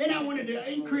 Then I wanted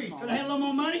to increase because I had a little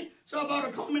more money, so I bought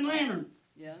a Coleman lantern.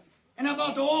 Yeah. And I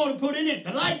bought the oil to put in it.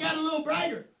 The light got a little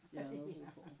brighter. Yeah, those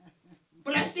are cool.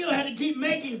 But I still had to keep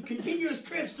making continuous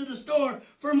trips to the store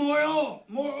for more oil,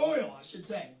 I should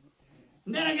say.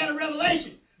 And then I got a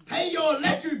revelation. Pay your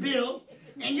electric bill,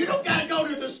 and you don't got to go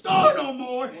to the store no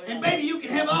more, and baby, you can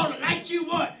have all the lights you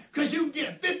want, because you can get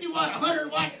a 50 watt, a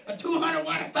 100 watt, a 200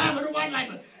 watt, a 500 watt light.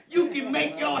 But you can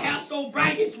make your house so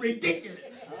bright it's ridiculous.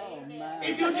 Oh, my.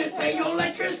 If you just pay your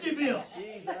electricity bill.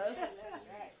 Jesus.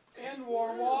 And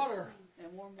warm water.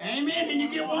 And warm water. Amen. And you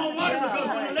get warm water because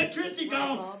when electricity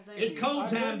gone, it's cold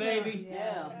time, baby.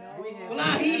 Yeah. We have Well,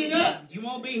 I'll heat it up. You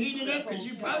won't be heating it up because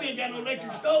you probably ain't got no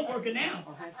electric stove working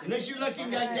now. Unless you're lucky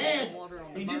and got gas.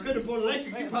 If you could afford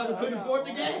electric, you probably couldn't afford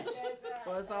the gas.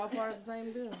 Well, it's all part of the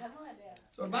same bill. Come on now.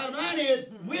 So the bottom line is,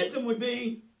 wisdom would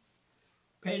be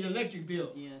pay the electric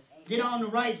bill. Yes. Get on the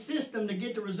right system to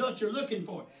get the results you're looking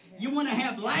for. You want to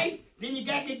have life, then you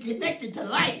got to get connected to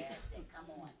life. That's it. Come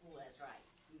on. Oh, that's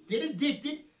right. Get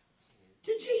addicted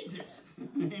to Jesus.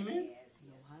 Amen. Yes.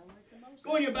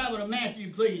 Go in your Bible to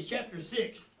Matthew, please, chapter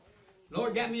 6.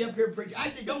 Lord got me up here preaching.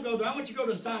 Actually, don't go there. I want you to go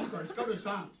to Psalms first. Go to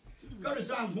Psalms. Go to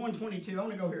Psalms 122. I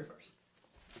want to go here first.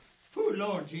 Oh,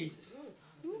 Lord Jesus.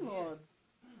 Oh, Lord.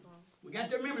 We got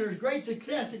to remember there's great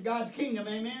success in God's kingdom.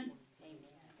 Amen. Amen.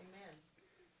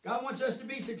 God wants us to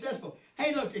be successful.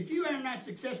 Hey, look, if you are not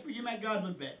successful, you make God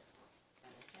look bad.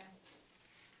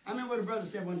 I remember what a brother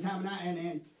said one time,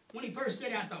 and when he first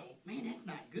said it, I thought, well, man, that's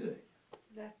not good.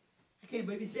 I can't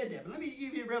believe he said that. But let me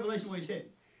give you a revelation of what he said.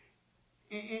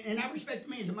 And I respect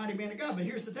him as a mighty man of God, but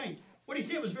here's the thing. What he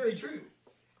said was very true.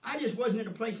 I just wasn't in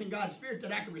a place in God's Spirit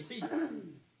that I could receive it.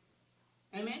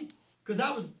 Amen? Because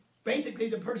I was basically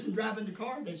the person driving the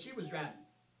car that she was driving.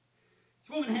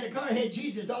 This woman had a car, had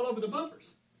Jesus all over the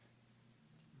bumpers.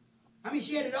 I mean,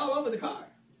 she had it all over the car.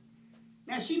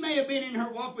 Now, she may have been in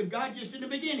her walk with God just in the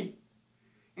beginning.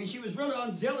 And she was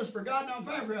really zealous for God and on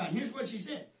fire for God. And here's what she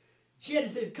said. She had to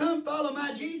say, come follow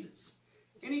my Jesus.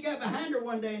 And he got behind her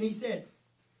one day and he said,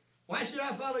 why should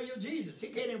I follow your Jesus? He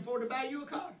can't even afford to buy you a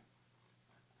car.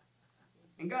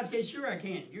 And God said, sure I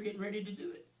can. You're getting ready to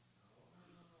do it.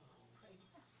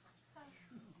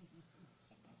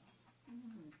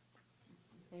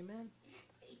 Amen.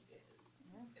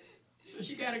 So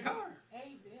she got a car.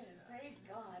 Amen. Praise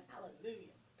God. Hallelujah.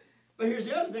 But here's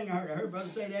the other thing I heard. I heard brother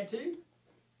say that too.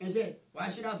 And said, why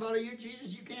should I follow you,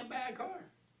 Jesus? You can't buy a car.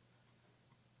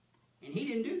 And he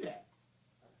didn't do that.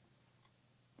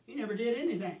 He never did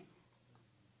anything.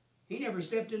 He never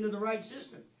stepped into the right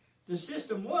system. The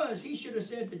system was, he should have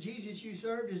said, the Jesus you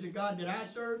served is a God that I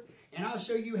serve, and I'll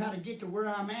show you how to get to where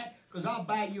I'm at, because I'll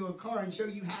buy you a car and show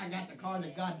you how I got the car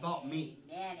that God bought me.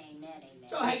 Amen. Amen. Amen.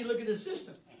 So how you look at the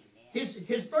system. Amen.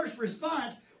 His first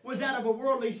response was out of a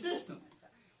worldly system.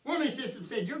 Worldly system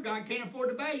said, your God can't afford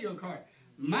to buy you a car.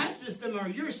 My system or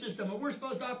your system, what we're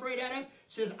supposed to operate out of,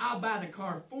 says, I'll buy the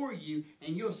car for you,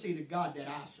 and you'll see the God that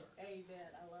I serve. Amen.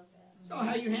 I love that. So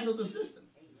how you handle the system.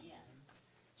 Amen.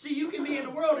 See, you can be in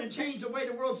the world and change the way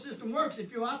the world system works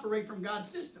if you operate from God's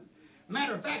system.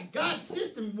 Matter of fact, God's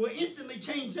system will instantly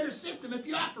change their system if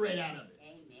you operate out of it.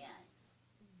 Amen.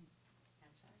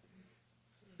 That's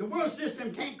right. The world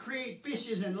system can't create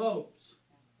fishes and loaves.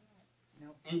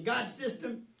 Nope. And God's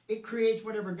system, it creates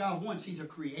whatever God wants. He's a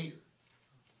creator.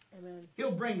 Amen.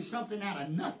 He'll bring something out of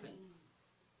nothing.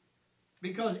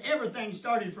 Because everything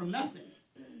started from nothing.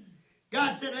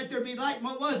 God said, let there be light. And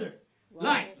what was there?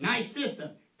 Light. Nice system.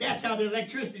 That's how the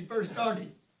electricity first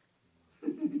started.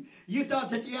 You thought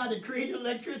that the guy that created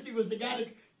electricity was the guy that...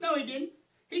 No, he didn't.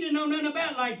 He didn't know nothing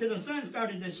about light till the sun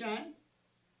started to shine.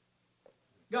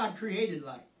 God created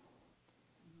light.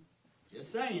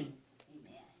 Just saying.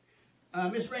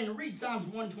 Amen. Miss Rainer, read Psalms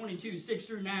 122, 6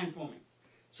 through 9 for me.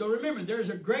 So remember, there's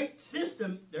a great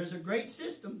system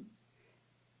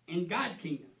in God's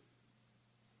kingdom.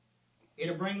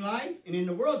 It'll bring life, and in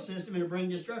the world system, it'll bring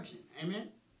destruction. Amen?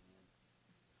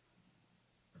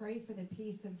 Pray for the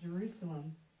peace of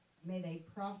Jerusalem. May they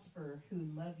prosper who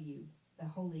love you, the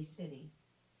holy city.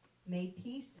 May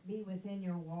peace be within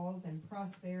your walls and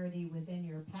prosperity within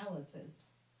your palaces.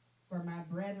 For my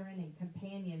brethren and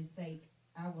companions' sake,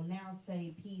 I will now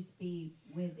say peace be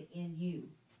within you.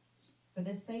 For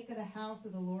the sake of the house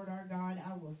of the Lord our God,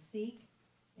 I will seek,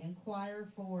 inquire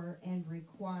for, and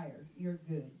require your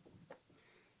good.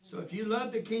 So if you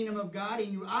love the kingdom of God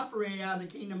and you operate out of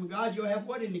the kingdom of God, you'll have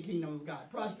what in the kingdom of God?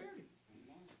 Prosperity.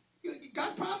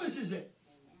 God promises it.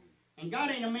 And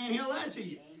God ain't a man, he'll lie to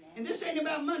you. Amen. And this ain't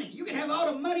about money. You can have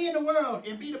all the money in the world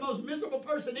and be the most miserable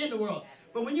person in the world.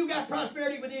 But when you got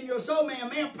prosperity within your soul,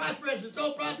 man prosperous and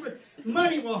soul prosperous,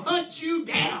 money will hunt you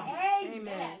down.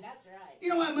 Amen. That's right. You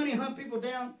know why money hunt people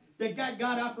down that got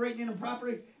God operating in them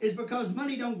properly? Is because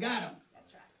money don't got them.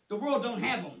 That's right. The world don't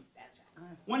have them. That's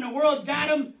right. When the world's got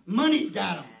them, money's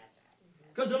got them. That's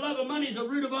right. Because the love of money is the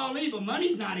root of all evil.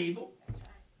 Money's not evil. That's right.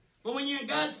 But when you're in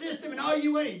God's system and all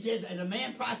you want is just as a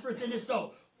man prospereth in his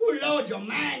soul. Oh, Lord, your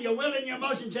mind, your will, and your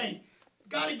emotion change.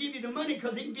 God will give you the money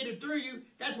because he can get it through you.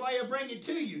 That's why he'll bring it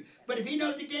to you. But if he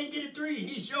knows he can't get it through you,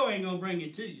 he sure ain't going to bring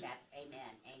it to you. That's amen.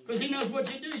 Because he knows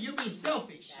what you do. You'll be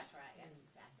selfish. That's right. That's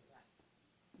exactly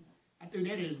right. I threw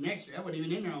that in as an extra. That wasn't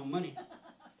even in there on money.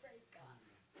 Praise God.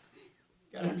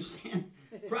 Got to understand.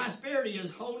 Prosperity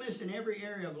is wholeness in every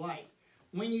area of life.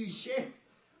 When you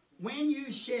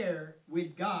share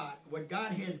with God what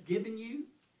God has given you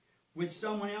with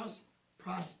someone else,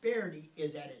 prosperity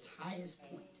is at its highest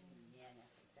point. Amen.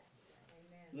 That's exactly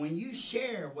right. When you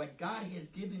share what God has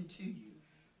given to you,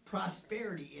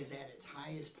 prosperity is at its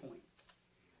highest point.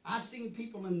 I've seen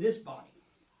people in this body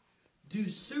do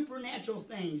supernatural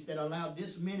things that allowed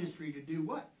this ministry to do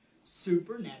what?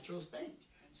 Supernatural things.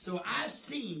 So I've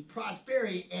seen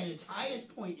prosperity at its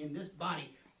highest point in this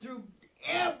body through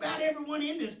about everyone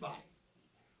in this body.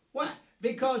 Why?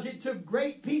 Because it took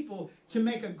great people to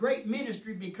make a great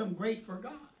ministry become great for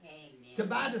God. Amen. To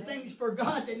buy the things for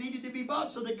God that needed to be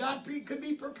bought so that God could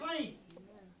be proclaimed.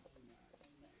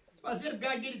 So I said, if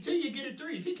God get it to you, get it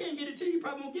through you. If he can't get it to you, he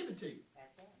probably won't give it to you.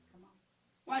 That's it. Come on.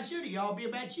 Why should it all be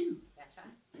about you? That's right.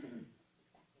 Exactly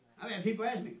right. I've had people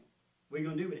ask me, what are you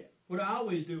going to do with it? What do I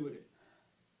always do with it?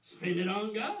 Spend it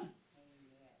on God. Amen.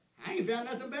 I ain't found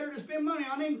nothing better to spend money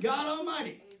on than God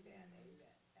Almighty.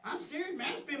 I'm serious,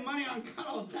 man. I spend money on God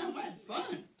all the time. I have fun.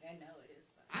 I know it is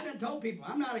fun. I done told people,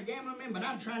 I'm not a gambling man, but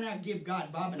I'm trying to give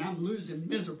God, Bob, and I'm losing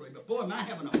miserably. But boy, am I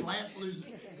having a blast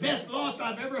losing. Best loss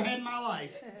I've ever had in my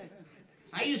life.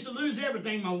 I used to lose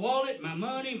everything, my wallet, my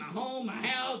money, my home, my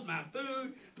house, my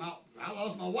food. I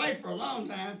lost my wife for a long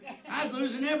time. I was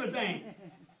losing everything.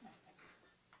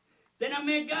 Then I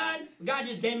met God. God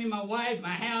just gave me my wife, my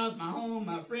house, my home,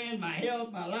 my friends, my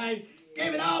health, my life.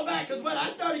 Gave it all back because what I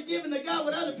started giving to God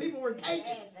what other people were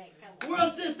taking. The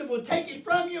world system will take it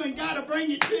from you and God will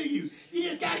bring it to you. You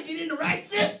just got to get in the right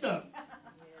system.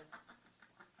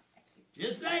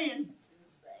 Just saying.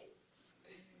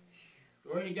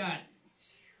 Glory to God.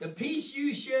 The peace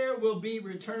you share will be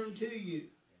returned to you.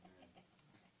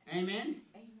 Amen?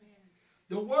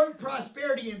 The word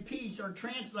prosperity and peace are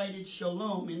translated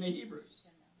shalom in the Hebrew.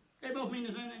 They both mean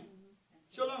the same thing.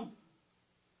 Shalom.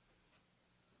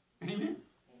 Amen.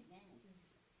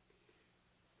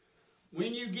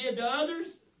 When you give to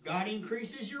others, God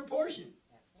increases your portion.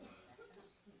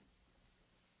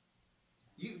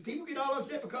 People get all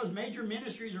upset because major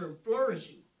ministries are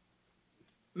flourishing.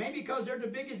 Maybe because they're the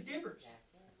biggest givers.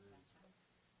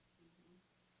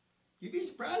 You'd be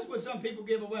surprised what some people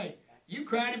give away. You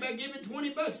crying about giving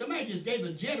 $20. Somebody just gave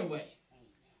a jet away.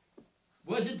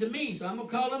 Wasn't to me, so I'm going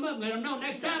to call them up and let them know.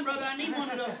 Next time, brother, I need one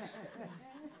of those.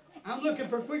 I'm looking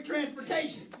for quick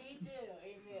transportation. Me too.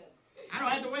 Amen. I don't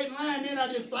have to wait in line, then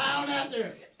I just fly on out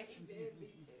there. Amen.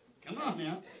 Come on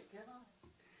now.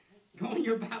 Go in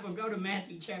your Bible, go to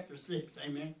Matthew chapter 6.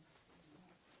 Amen.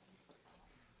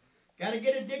 Got to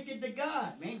get addicted to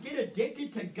God, man. Get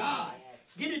addicted to God.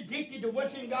 Get addicted to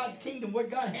what's in God's kingdom,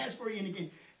 what God has for you in the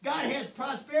kingdom. God has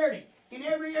prosperity in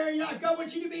every area of your life. God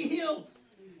wants you to be healed.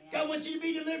 God wants you to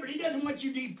be delivered. He doesn't want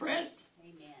you depressed.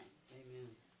 Amen.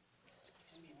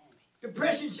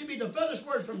 Depression should be the furthest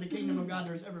word from the kingdom of God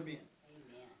there's ever been.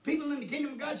 Amen. People in the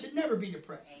kingdom of God should never be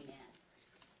depressed. Amen.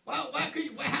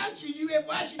 Why should you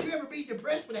ever be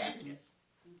depressed with happiness?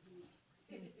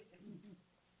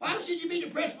 Why should you be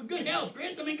depressed with good health,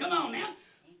 Chris? I mean, come on now.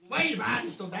 Wait, I'm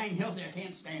just so dang healthy I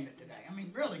can't stand it today. I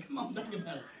mean, really, come on, think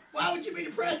about it. Why would you be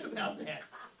depressed about that?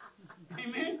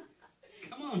 Amen?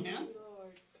 Come on now.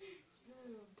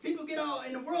 People get all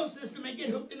in the world system and get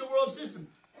hooked in the world system.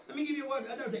 Let me give you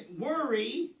another thing.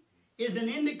 Worry is an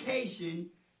indication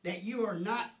that you are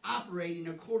not operating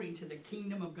according to the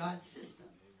kingdom of God's system.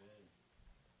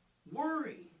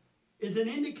 Worry is an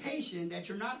indication that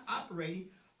you're not operating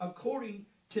according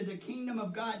to the kingdom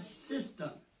of God's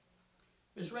system.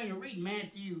 Ms. Rainer, read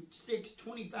Matthew 6,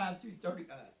 25 through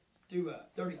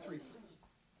 33, please.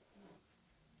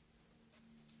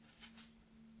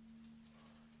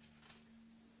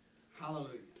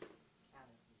 Hallelujah.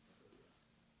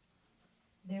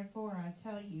 Therefore, I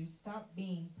tell you, stop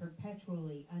being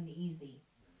perpetually uneasy,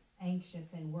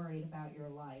 anxious, and worried about your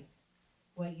life,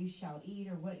 what you shall eat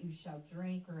or what you shall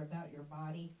drink, or about your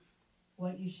body,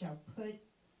 what you shall put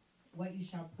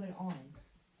on.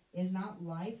 Is not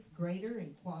life greater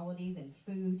in quality than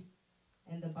food,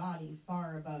 and the body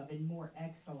far above and more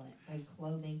excellent than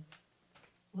clothing?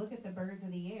 Look at the birds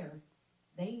of the air.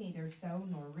 They neither sow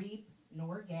nor reap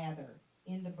nor gather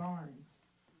into barns,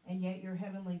 and yet your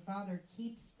heavenly Father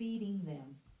keeps feeding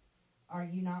them. Are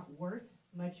you not worth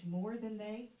much more than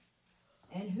they?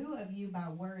 And who of you, by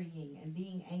worrying and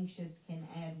being anxious, can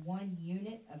add 1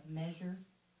 unit of measure,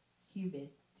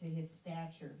 cubit, to his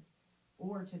stature,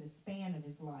 or to the span of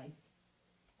his life?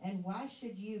 And why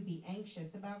should you be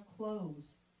anxious about clothes?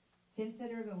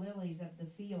 Consider the lilies of the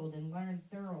field, and learn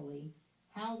thoroughly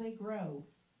how they grow.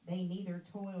 They neither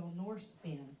toil nor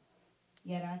spin.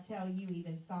 Yet I tell you,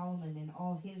 even Solomon in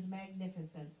all his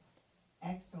magnificence,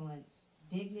 excellence,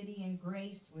 dignity, and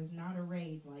grace was not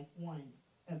arrayed like one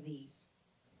of these.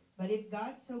 But if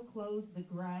God so clothes the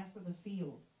grass of the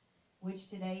field, which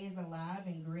today is alive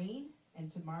and green,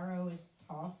 and tomorrow is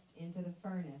tossed into the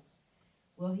furnace,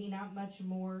 will he not much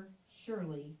more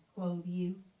surely clothe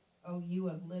you, O you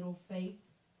of little faith?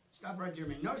 Stop right there a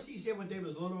minute. Notice he said what they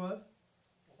was little of?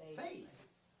 Faith.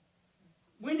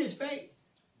 When is faith?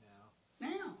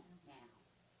 Now.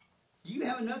 Do you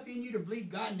have enough in you to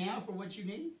believe God now for what you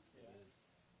need?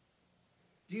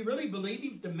 Do you really believe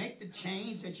him to make the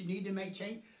change that you need to make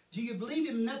change? Do you believe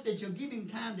him enough that you'll give him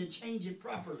time to change it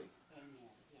properly?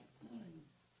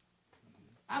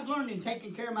 I've learned in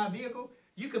taking care of my vehicle,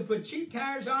 you can put cheap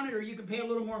tires on it, or you can pay a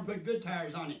little more and put good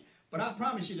tires on it. But I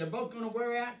promise you, they're both going to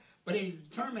wear out, but it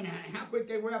determines how quick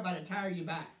they wear out by the tire you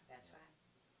buy. That's right.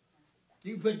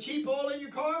 You can put cheap oil in your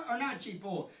car or not cheap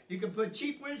oil. You can put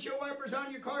cheap windshield wipers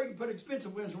on your car. You can put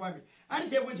expensive windshield wipers. I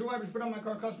just had windshield wipers put on my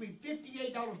car. It cost me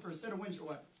 $58 for a set of windshield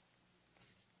wipers.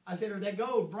 I said, are they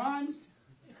gold, bronzed?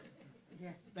 Yeah.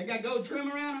 They got gold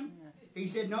trim around them? He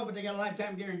said, no, but they got a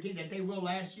lifetime guarantee that they will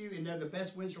last you, and they're the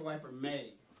best windshield wiper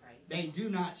made. They do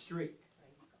not streak.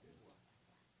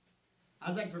 I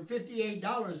was like, for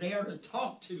 $58, they are to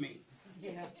talk to me.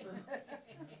 Yeah.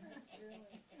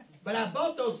 But I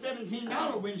bought those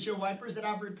 $17 windshield wipers that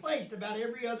I've replaced about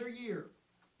every other year.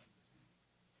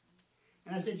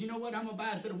 And I said, you know what? I'm going to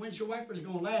buy a set of windshield wipers that's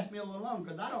going to last me a little longer,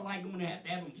 because I don't like going to have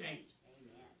them changed.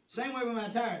 Amen. Same way with my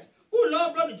tires. Oh,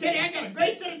 Lord, Brother Teddy, I got a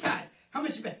great set of tires. How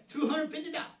much you pay?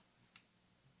 $250.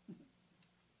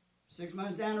 6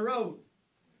 months down the road.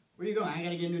 Where you going? I got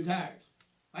to get new tires.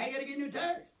 Why you got to get new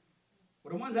tires?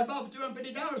 Well, the ones I bought for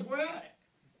 $250 were out.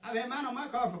 I've had mine on my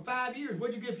car for 5 years.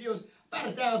 What'd you get for yours?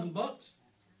 About $1,000 bucks.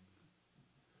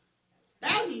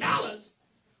 $1,000?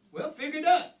 Well, figure it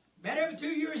up. About every 2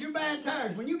 years you're buying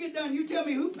tires. When you get done, you tell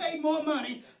me who paid more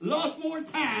money, lost more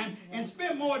time, and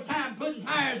spent more time putting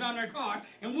tires on their car,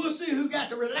 and we'll see who got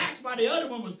to relax while the other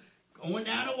one was going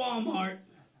down to Walmart.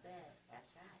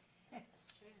 That's right.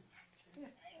 That's true. Amen.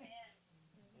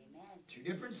 Two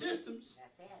different systems.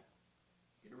 That's it.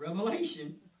 Get a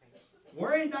revelation.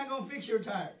 Worrying's not going to fix your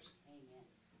tires. Amen.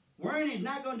 Worrying is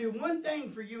not going to do one thing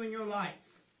for you in your life.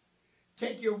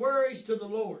 Take your worries to the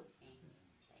Lord.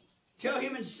 Tell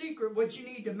him in secret what you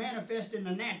need to manifest in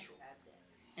the natural. That's it.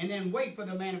 And then wait for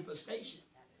the manifestation.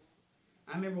 That's it.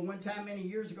 I remember one time many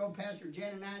years ago, Pastor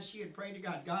Jen and I, she had prayed to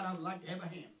God, God, I would like to have a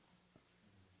ham.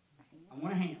 I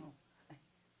want a ham.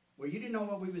 Well, you didn't know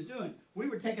what we was doing. We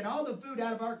were taking all the food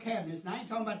out of our cabinets. And I ain't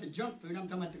talking about the junk food. I'm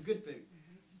talking about the good food.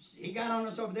 He got on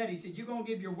us over that. He said, you're going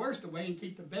to give your worst away and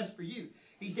keep the best for you.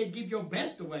 He said, give your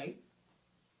best away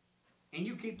and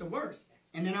you keep the worst.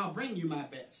 And then I'll bring you my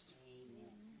best.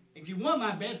 If you want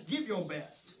my best, give your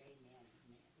best.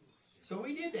 So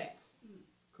we did that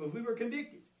because we were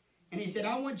convicted. And he said,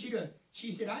 I want you to,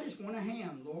 she said, I just want a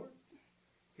ham, Lord.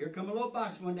 Here come a little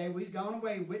box one day. We've gone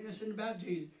away witnessing about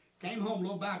Jesus. Came home,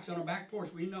 little box on our back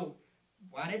porch. We know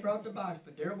why they brought the box,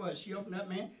 but there it was. She opened up,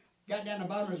 man. Got down the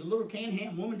bottom. There's a little canned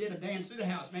ham. Woman did a dance through the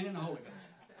house, man, in the Holy Ghost.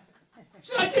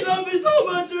 She said, I love me so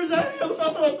much. There's a ham.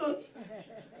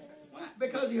 Why?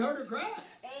 Because he heard her cry.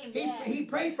 He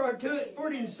prayed for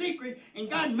it in secret, and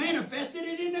God manifested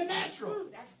it in the natural. Ooh,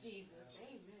 that's Jesus.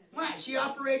 Amen. Why? She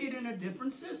operated in a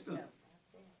different system. That's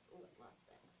it. Ooh, I love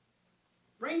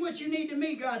that. Bring what you need to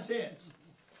me, God says.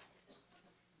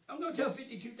 Don't go tell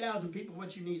 52,000 people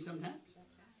what you need sometimes.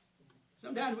 That's right.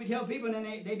 Sometimes we tell people, and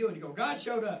then they do it. They go, God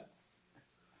showed up.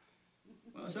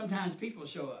 Well, sometimes people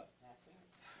show up. That's it.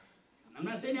 I'm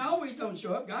not saying they always don't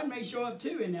show up. God may show up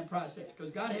too in that process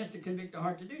because God has to convict the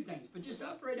heart to do things. But just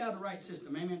operate out of the right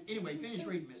system. Amen. Anyway, finish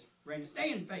reading, Miss Brandon.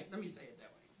 Stay in faith. Let me say it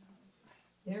that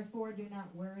way. Therefore do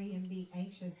not worry and be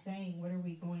anxious, saying, what are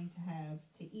we going to have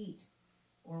to eat?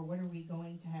 Or what are we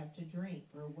going to have to drink?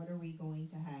 Or what are we going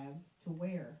to have to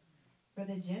wear? For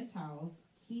the Gentiles,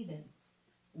 heathen,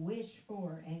 wish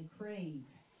for and crave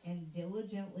and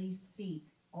diligently seek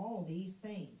all these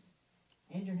things.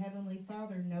 And your heavenly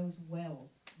Father knows well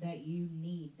that you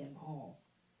need them all.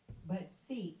 But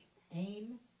seek,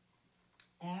 aim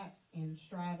at, and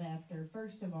strive after,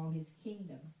 first of all, his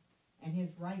kingdom and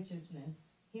his righteousness,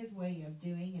 his way of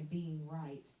doing and being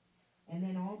right. And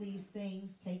then all these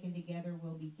things taken together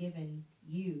will be given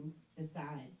you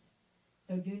besides.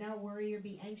 So do not worry or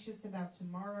be anxious about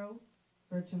tomorrow,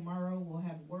 for tomorrow will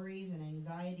have worries and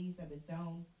anxieties of its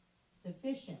own.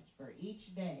 Sufficient for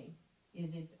each day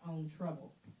is its own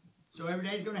trouble. So every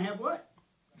day's going to have what?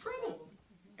 Trouble.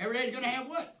 Every day's going to have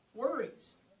what?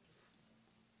 Worries.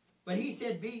 But he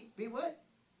said, be what?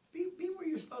 Be where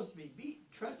you're supposed to be. Be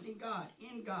trusting God,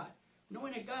 in God,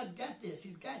 knowing that God's got this.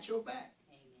 He's got your back.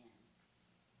 Amen.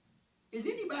 Is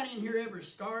anybody in here ever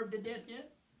starved to death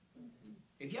yet?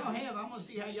 If y'all have, I'm going to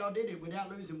see how y'all did it without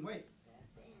losing weight.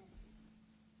 That's it.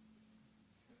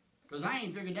 Because I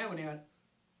ain't figured that one out.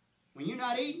 When you're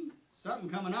not eating, something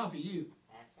coming off of you.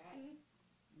 That's right.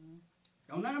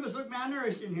 Don't none of us look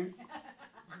malnourished in here.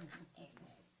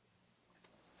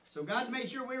 So God's made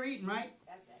sure we're eating, right?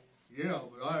 That's right. Yeah,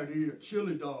 but I'd eat a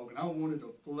chili dog and I wanted a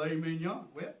filet mignon.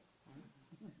 Well,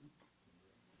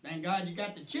 thank God you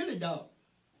got the chili dog.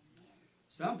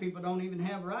 Some people don't even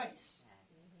have rice.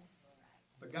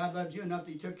 But God loves you enough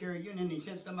that he took care of you, and then he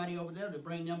sent somebody over there to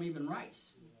bring them even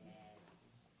rice.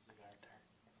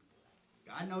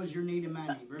 God knows your need and my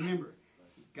need. Remember,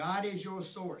 God is your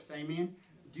source. Amen.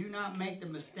 Do not make the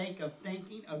mistake of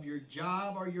thinking of your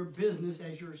job or your business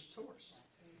as your source.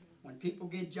 When people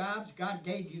get jobs, God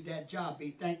gave you that job. Be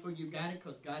thankful you got it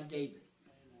because God gave it.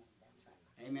 Amen. That's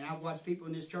right. Amen. I've watched people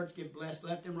in this church get blessed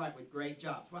left and right with great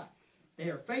jobs. Why?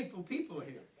 They are faithful people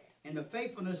here. And the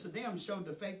faithfulness of them showed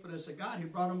the faithfulness of God who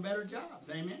brought them better jobs.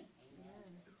 Amen. Amen.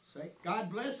 Say, God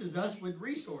blesses us with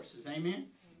resources. Amen.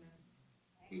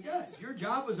 He does. Your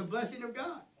job was a blessing of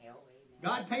God. Amen.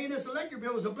 God paying us electric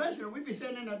bill was a blessing, or we'd be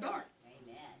sitting in the dark.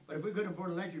 Amen. But if we couldn't afford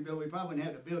an electric bill, we probably wouldn't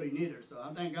have the building either. So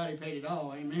I thank God he paid it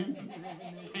all. Amen.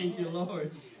 Thank you, Lord.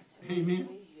 Amen.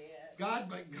 God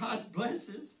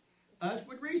blesses us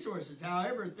with resources.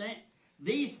 However,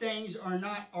 these things are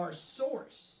not our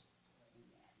source.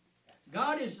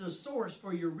 God is the source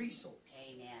for your resource.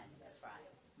 Amen. That's right.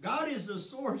 God is the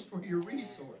source for your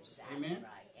resource. That's Amen.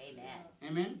 right. Amen.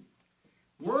 Amen.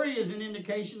 Worry is an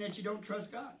indication that you don't trust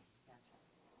God. That's right.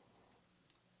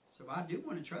 So I do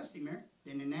want to trust him there.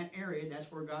 Then in that area,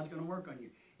 that's where God's going to work on you.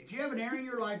 If you have an area in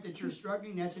your life that you're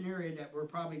struggling, that's an area that where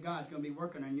probably God's going to be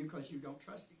working on you because you don't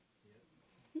trust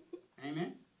him.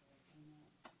 Amen.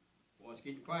 Well, it's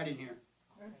getting quiet in here.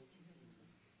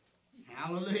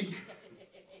 Hallelujah.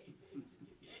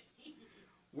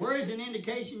 Worry is an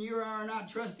indication you are not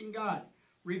trusting God.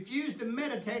 Refuse to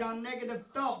meditate on negative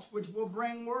thoughts, which will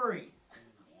bring worry.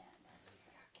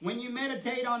 When you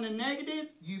meditate on the negative,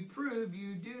 you prove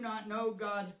you do not know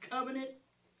God's covenant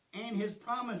and his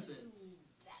promises.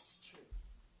 That's true.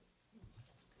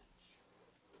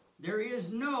 There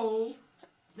is no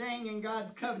thing in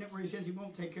God's covenant where he says he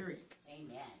won't take care of you.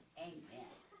 Amen. Amen.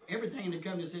 Everything in the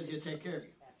covenant says he'll take care of you.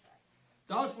 That's right.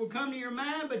 Thoughts will come to your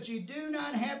mind, but you do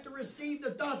not have to receive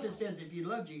the thoughts. It says if he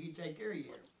loved you, he'd take care of you.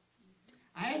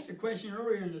 I asked a question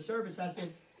earlier in the service. I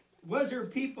said, was there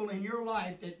people in your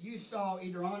life that you saw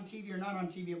either on TV or not on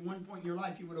TV at one point in your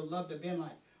life you would have loved to have been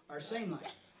like, or same like,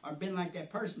 or been like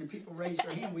that person? And people raised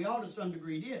their hand. We all to some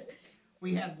degree did.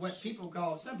 We have what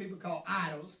some people call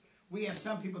idols. We have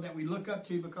some people that we look up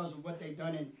to because of what they've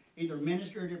done in either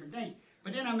ministry or different things.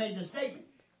 But then I made the statement.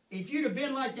 If you'd have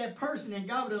been like that person and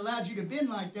God would have allowed you to have been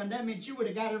like them, that meant you would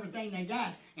have got everything they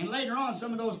got. And later on,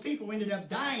 some of those people ended up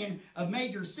dying of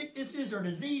major sicknesses or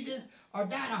diseases or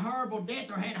died a horrible death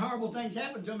or had horrible things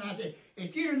happen to them. And I said,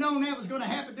 if you'd have known that was going to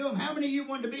happen to them, how many of you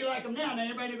wanted to be like them now? And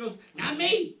everybody goes, not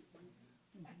me.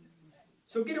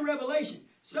 So get a revelation.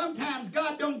 Sometimes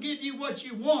God don't give you what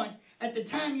you want at the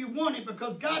time you want it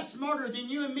because God's smarter than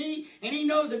you and me, and he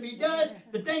knows if he does,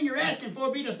 the thing you're asking for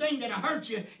will be the thing that'll hurt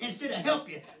you instead of help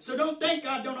you. So don't think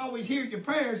God don't always hear your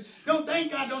prayers. Don't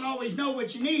think God don't always know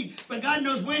what you need, but God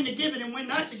knows when to give it and when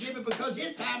not to give it because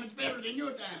his time is better than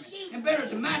your timing and better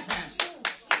than my timing.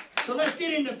 So let's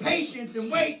get into patience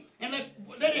and wait and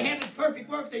let it have its perfect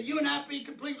work that you and I be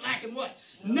complete lacking what?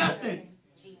 Nothing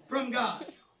from God.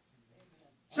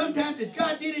 Sometimes if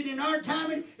God did it in our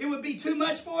timing, it would be too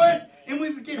much for us, and we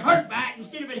would get hurt by it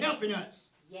instead of it helping us.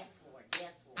 Yes, Lord.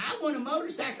 Yes, Lord. I want a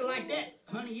motorcycle like that.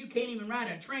 Honey, you can't even ride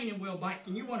a training wheel bike,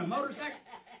 and you want a motorcycle?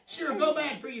 Sure, go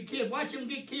back for your kid. Watch them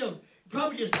get killed.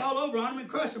 Probably just fall over on them and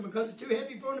crush them because it's too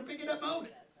heavy for them to pick it up and hold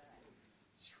it.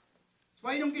 That's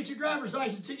why you don't get your driver's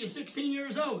license until you're 16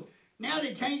 years old. Now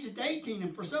they changed it to 18,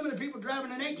 and for some of the people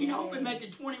driving an 18, I hope they make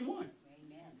it 21. Amen.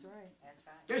 That's right. That's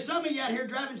right. There's some of you out here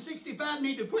driving 65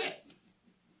 need to quit.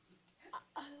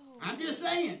 I'm just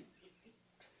saying.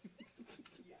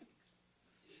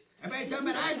 Everybody talking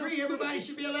about, I agree, everybody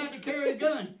should be allowed to carry a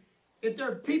gun if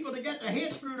they're people that got their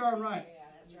head screwed on right. Yeah,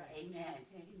 that's right. Amen.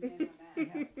 Amen on that. That's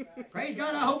right. Praise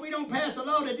God, I hope we don't pass a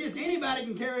law that just anybody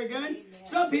can carry a gun. Amen.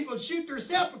 Some people shoot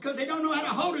themselves because they don't know how to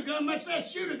hold a gun, much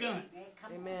less shoot a gun.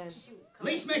 Amen. At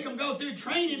least make them go through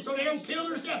training so they don't kill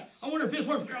themselves. I wonder if this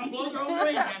works, they're going to blow their own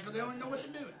brains out because they don't know what to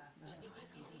do.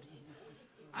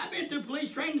 I've been through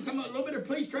police training, a little bit of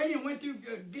police training, and went through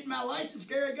getting my license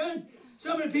to carry a gun.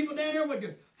 Some of the people down there would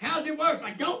go, how's it work?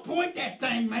 Like, don't point that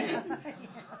thing, man.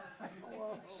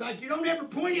 It's like, you don't ever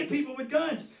point at people with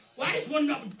guns. Well, I just want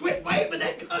to quit waving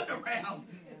that gun around.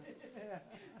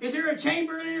 Is there a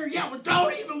chamber in there? Yeah, well,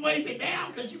 don't even wave it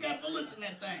down because you got bullets in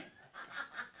that thing.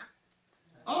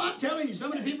 Oh, I'm telling you,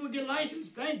 some of the people who get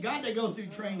licensed, thank God they go through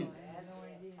training.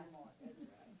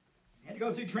 Had to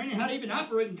go through training how to even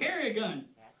operate and carry a gun.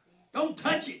 Don't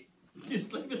touch it.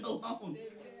 Just leave it alone.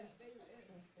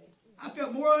 I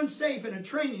felt more unsafe in a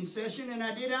training session than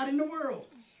I did out in the world.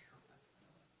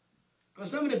 Because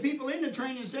some of the people in the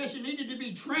training session needed to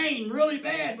be trained really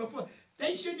bad before.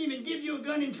 They shouldn't even give you a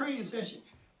gun in training session.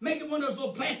 Make it one of those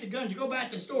little plastic guns you go back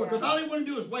to the store because all they want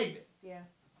to do is wave it. Yeah.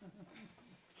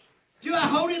 Do I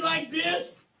hold it like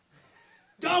this?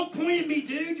 Don't point at me,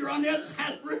 dude. You're on the other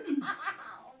side of the room.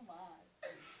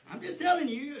 I'm just telling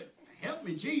you, help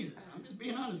me, Jesus. I'm just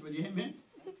being honest with you, amen.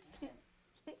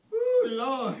 Woo,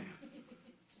 Lord.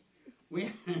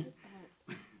 We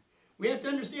have to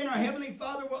understand our Heavenly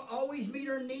Father will always meet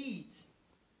our needs.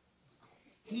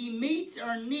 He meets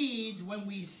our needs when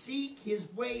we seek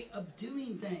His way of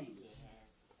doing things.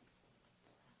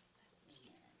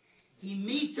 He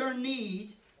meets our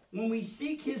needs when we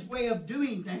seek His way of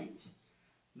doing things,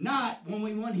 not when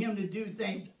we want Him to do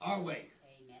things our way.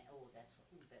 Amen. Oh, that's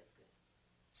good.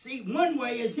 See, one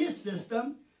way is His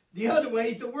system. The other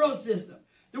way is the world system.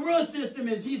 The world system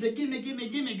is He's a gimme, gimme,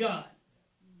 gimme God.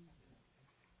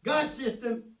 God's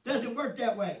system doesn't work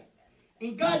that way.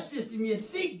 In God's system, you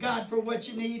seek God for what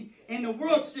you need. In the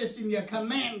world system, you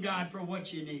command God for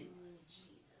what you need.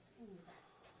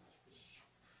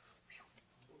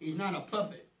 He's not a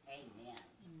puppet. Amen.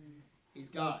 He's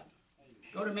God.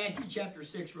 Go to Matthew chapter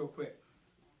 6 real quick.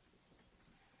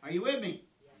 Are you with me?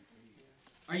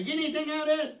 Are you getting anything out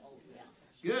of this?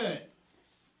 Good.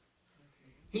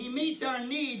 He meets our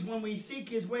needs when we seek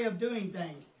His way of doing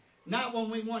things, not when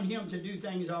we want Him to do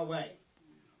things our way.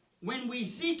 When we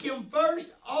seek Him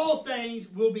first, all things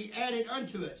will be added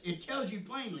unto us. It tells you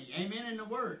plainly, amen, in the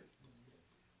Word.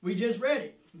 We just read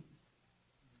it.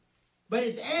 But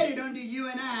it's added unto you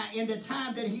and I in the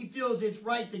time that He feels it's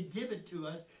right to give it to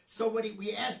us, so what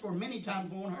we ask for many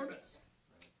times won't hurt us.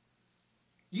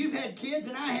 You've had kids,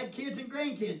 and I have kids and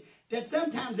grandkids, that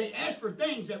sometimes they ask for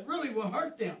things that really will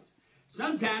hurt them.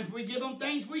 Sometimes we give them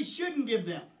things we shouldn't give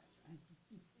them.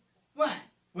 Why?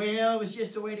 Well, it's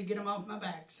just a way to get them off my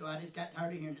back, so I just got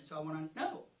tired of hearing it, so I want to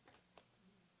know.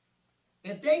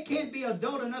 If they can't be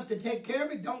adult enough to take care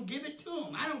of it, don't give it to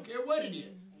them. I don't care what it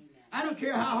is. I don't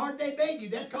care how hard they beg you.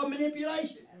 That's called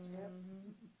manipulation.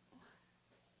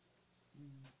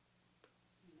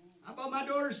 I bought my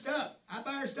daughter stuff. I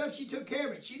buy her stuff, she took care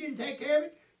of it. She didn't take care of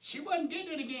it, she wasn't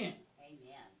getting it again.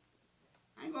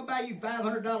 I ain't going to buy you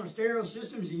 $500 stereo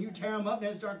systems and you tear them up and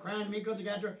then start crying to me because they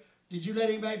got their... Did you let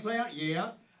anybody play on it?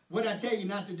 Yeah. What did I tell you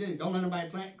not to do? Don't let anybody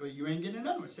play it because you ain't getting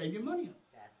another one. Save your money on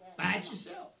it. Buy it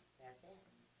yourself. That's it.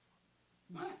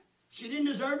 Why? She didn't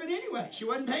deserve it anyway. She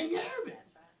wasn't taking care of it.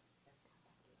 That's right.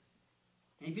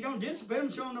 And if you don't discipline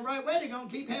them, show them the right way, they're going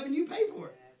to keep having you pay for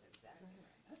it. That's exactly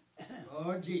right.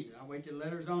 Lord Jesus, I'll wait till the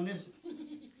letters on this.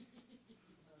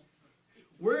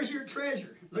 Where's your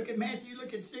treasure? Look at Matthew,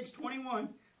 look at 6:21.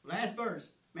 Last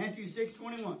verse. Matthew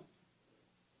 6:21.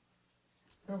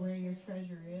 For where your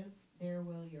treasure is, there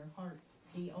will your heart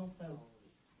be also.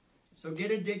 So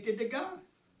get addicted to God.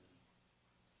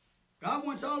 God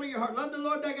wants all of your heart. Love the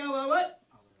Lord thy God with what?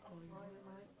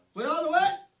 With all the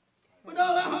what? With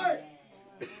all thy heart.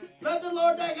 Love the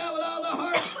Lord thy God with all thy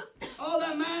heart, all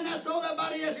thy mind, thy soul, thy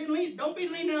body. That's in lean. Don't be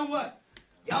leaning on what?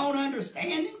 Don't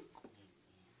understand Him.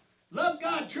 Love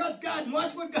God, trust God, and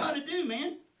watch what God will do,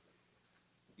 man.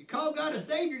 You call God a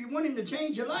Savior, you want Him to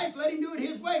change your life, let Him do it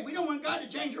His way. We don't want God to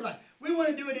change your life. We want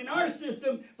to do it in our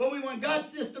system, but we want God's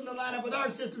system to line up with our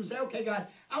system. Say, okay, God,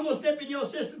 I'm going to step in your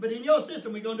system, but in your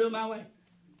system, we're going to do it my way.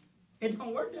 It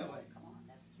don't work that way. Come on,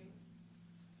 that's true.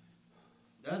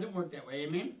 Doesn't work that way.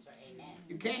 Amen? That's right. Amen.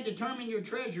 You can't determine your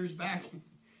treasures by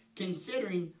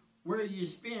considering where you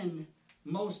spend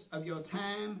most of your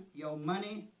time, your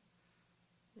money.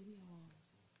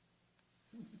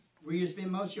 Where you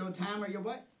spend most of your time or your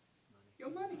what? Your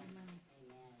money. Amen.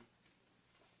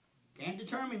 Can't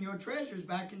determine your treasures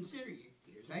by considering.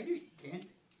 Here's how you can't.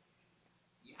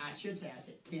 I should say, I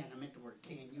said can. I meant the word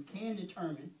can. You can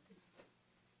determine.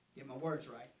 Get my words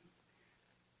right.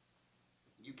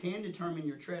 You can determine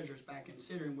your treasures by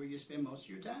considering where you spend most of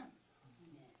your time.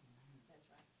 Amen. That's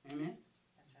right. Amen?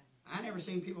 That's right. I never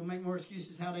seen people make more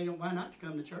excuses how they don't, why not to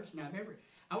come to church than I've ever.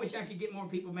 I wish I could get more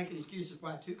people making excuses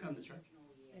why to come to church. Oh,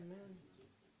 yes. Amen.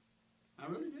 I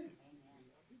really do. Amen.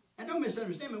 And don't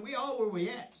misunderstand me. We all where we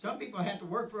at. Some people have to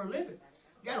work for a living.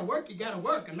 You got to work, you got to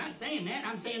work. I'm not saying that.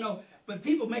 I'm saying, no, but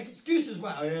people make excuses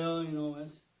why. Well, you know,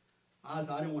 I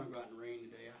didn't want to go out in the rain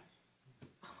today.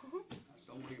 I just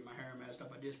don't want to get my hair messed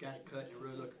up. I just got it cut and it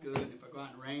really looked good. And if I go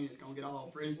out in the rain, it's going to get all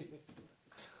frizzy.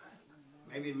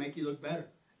 Maybe it'll make you look better.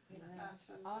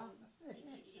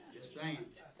 Just saying.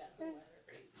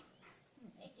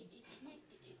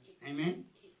 Amen?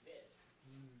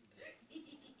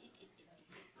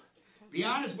 Be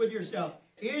honest with yourself.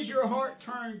 Is your heart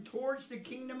turned towards the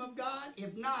kingdom of God?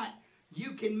 If not,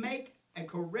 you can make a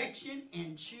correction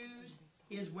and choose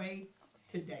His way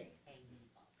today.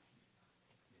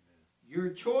 Your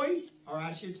choice, or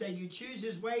I should say you choose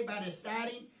His way by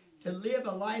deciding to live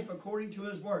a life according to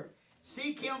His Word.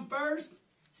 Seek Him first,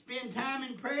 spend time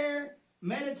in prayer,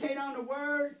 meditate on the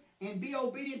Word, and be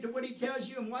obedient to what He tells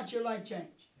you and watch your life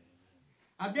change.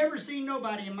 I've never seen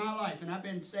nobody in my life, and I've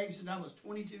been saved since I was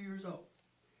 22 years old.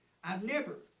 I've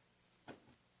never,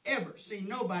 ever seen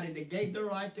nobody that gave their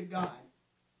life to God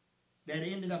that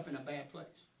ended up in a bad place.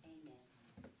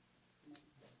 Amen.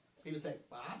 People say,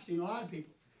 well, I've seen a lot of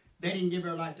people. They didn't give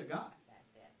their life to God.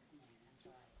 That's it. That's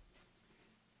right.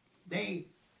 They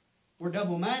were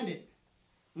double-minded.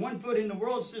 One foot in the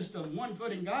world system, one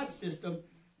foot in God's system,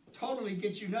 totally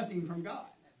gets you nothing from God.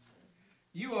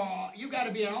 You got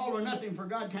to be an all or nothing for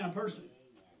God kind of person.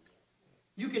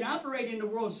 You can operate in the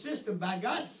world system by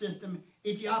God's system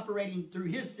if you're operating through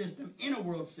His system in a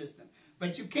world system.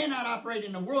 But you cannot operate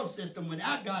in the world system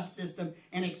without God's system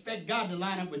and expect God to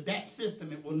line up with that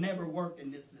system. It will never work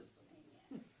in this system.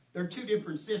 They're two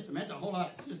different systems. That's a whole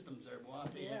lot of systems there, boy. I'll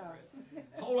tell you that, Chris.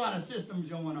 A whole lot of systems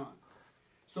going on.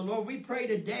 So, Lord, we pray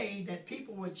today that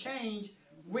people would change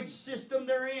which system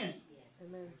they're in.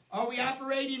 Amen. Are we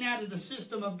operating out of the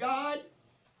system of God,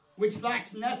 which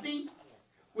lacks nothing?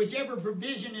 Whichever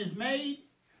provision is made,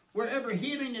 wherever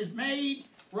healing is made,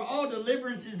 where all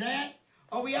deliverance is at?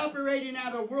 Are we operating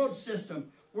out of a world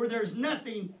system where there's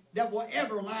nothing that will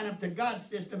ever line up to God's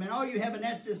system, and all you have in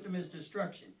that system is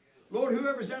destruction? Lord,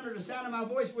 whoever's under the sound of my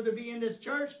voice, whether it be in this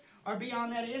church or be on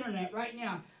that internet right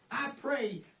now, I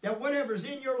pray that whatever's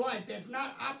in your life that's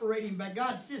not operating by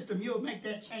God's system, you'll make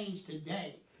that change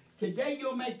today. Today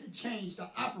you'll make the change to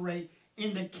operate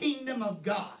in the kingdom of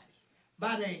God,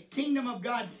 by the kingdom of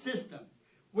God's system,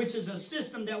 which is a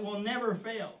system that will never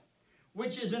fail,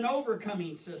 which is an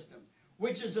overcoming system,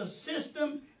 which is a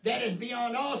system that is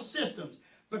beyond all systems,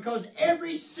 because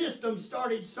every system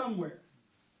started somewhere.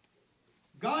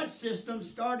 God's system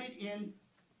started in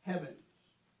heaven.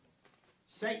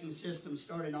 Satan's system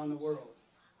started on the world.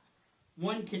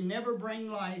 One can never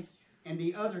bring life, and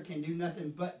the other can do nothing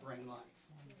but bring life.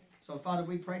 So, Father,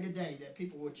 we pray today that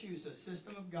people will choose the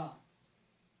system of God,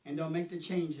 and they'll make the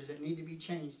changes that need to be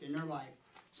changed in their life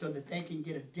so that they can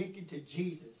get addicted to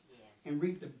Jesus and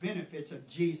reap the benefits of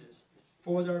Jesus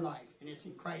for their life. And it's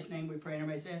in Christ's name we pray. And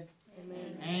everybody said,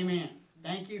 Amen. Amen.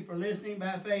 Thank you for listening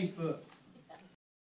by Facebook.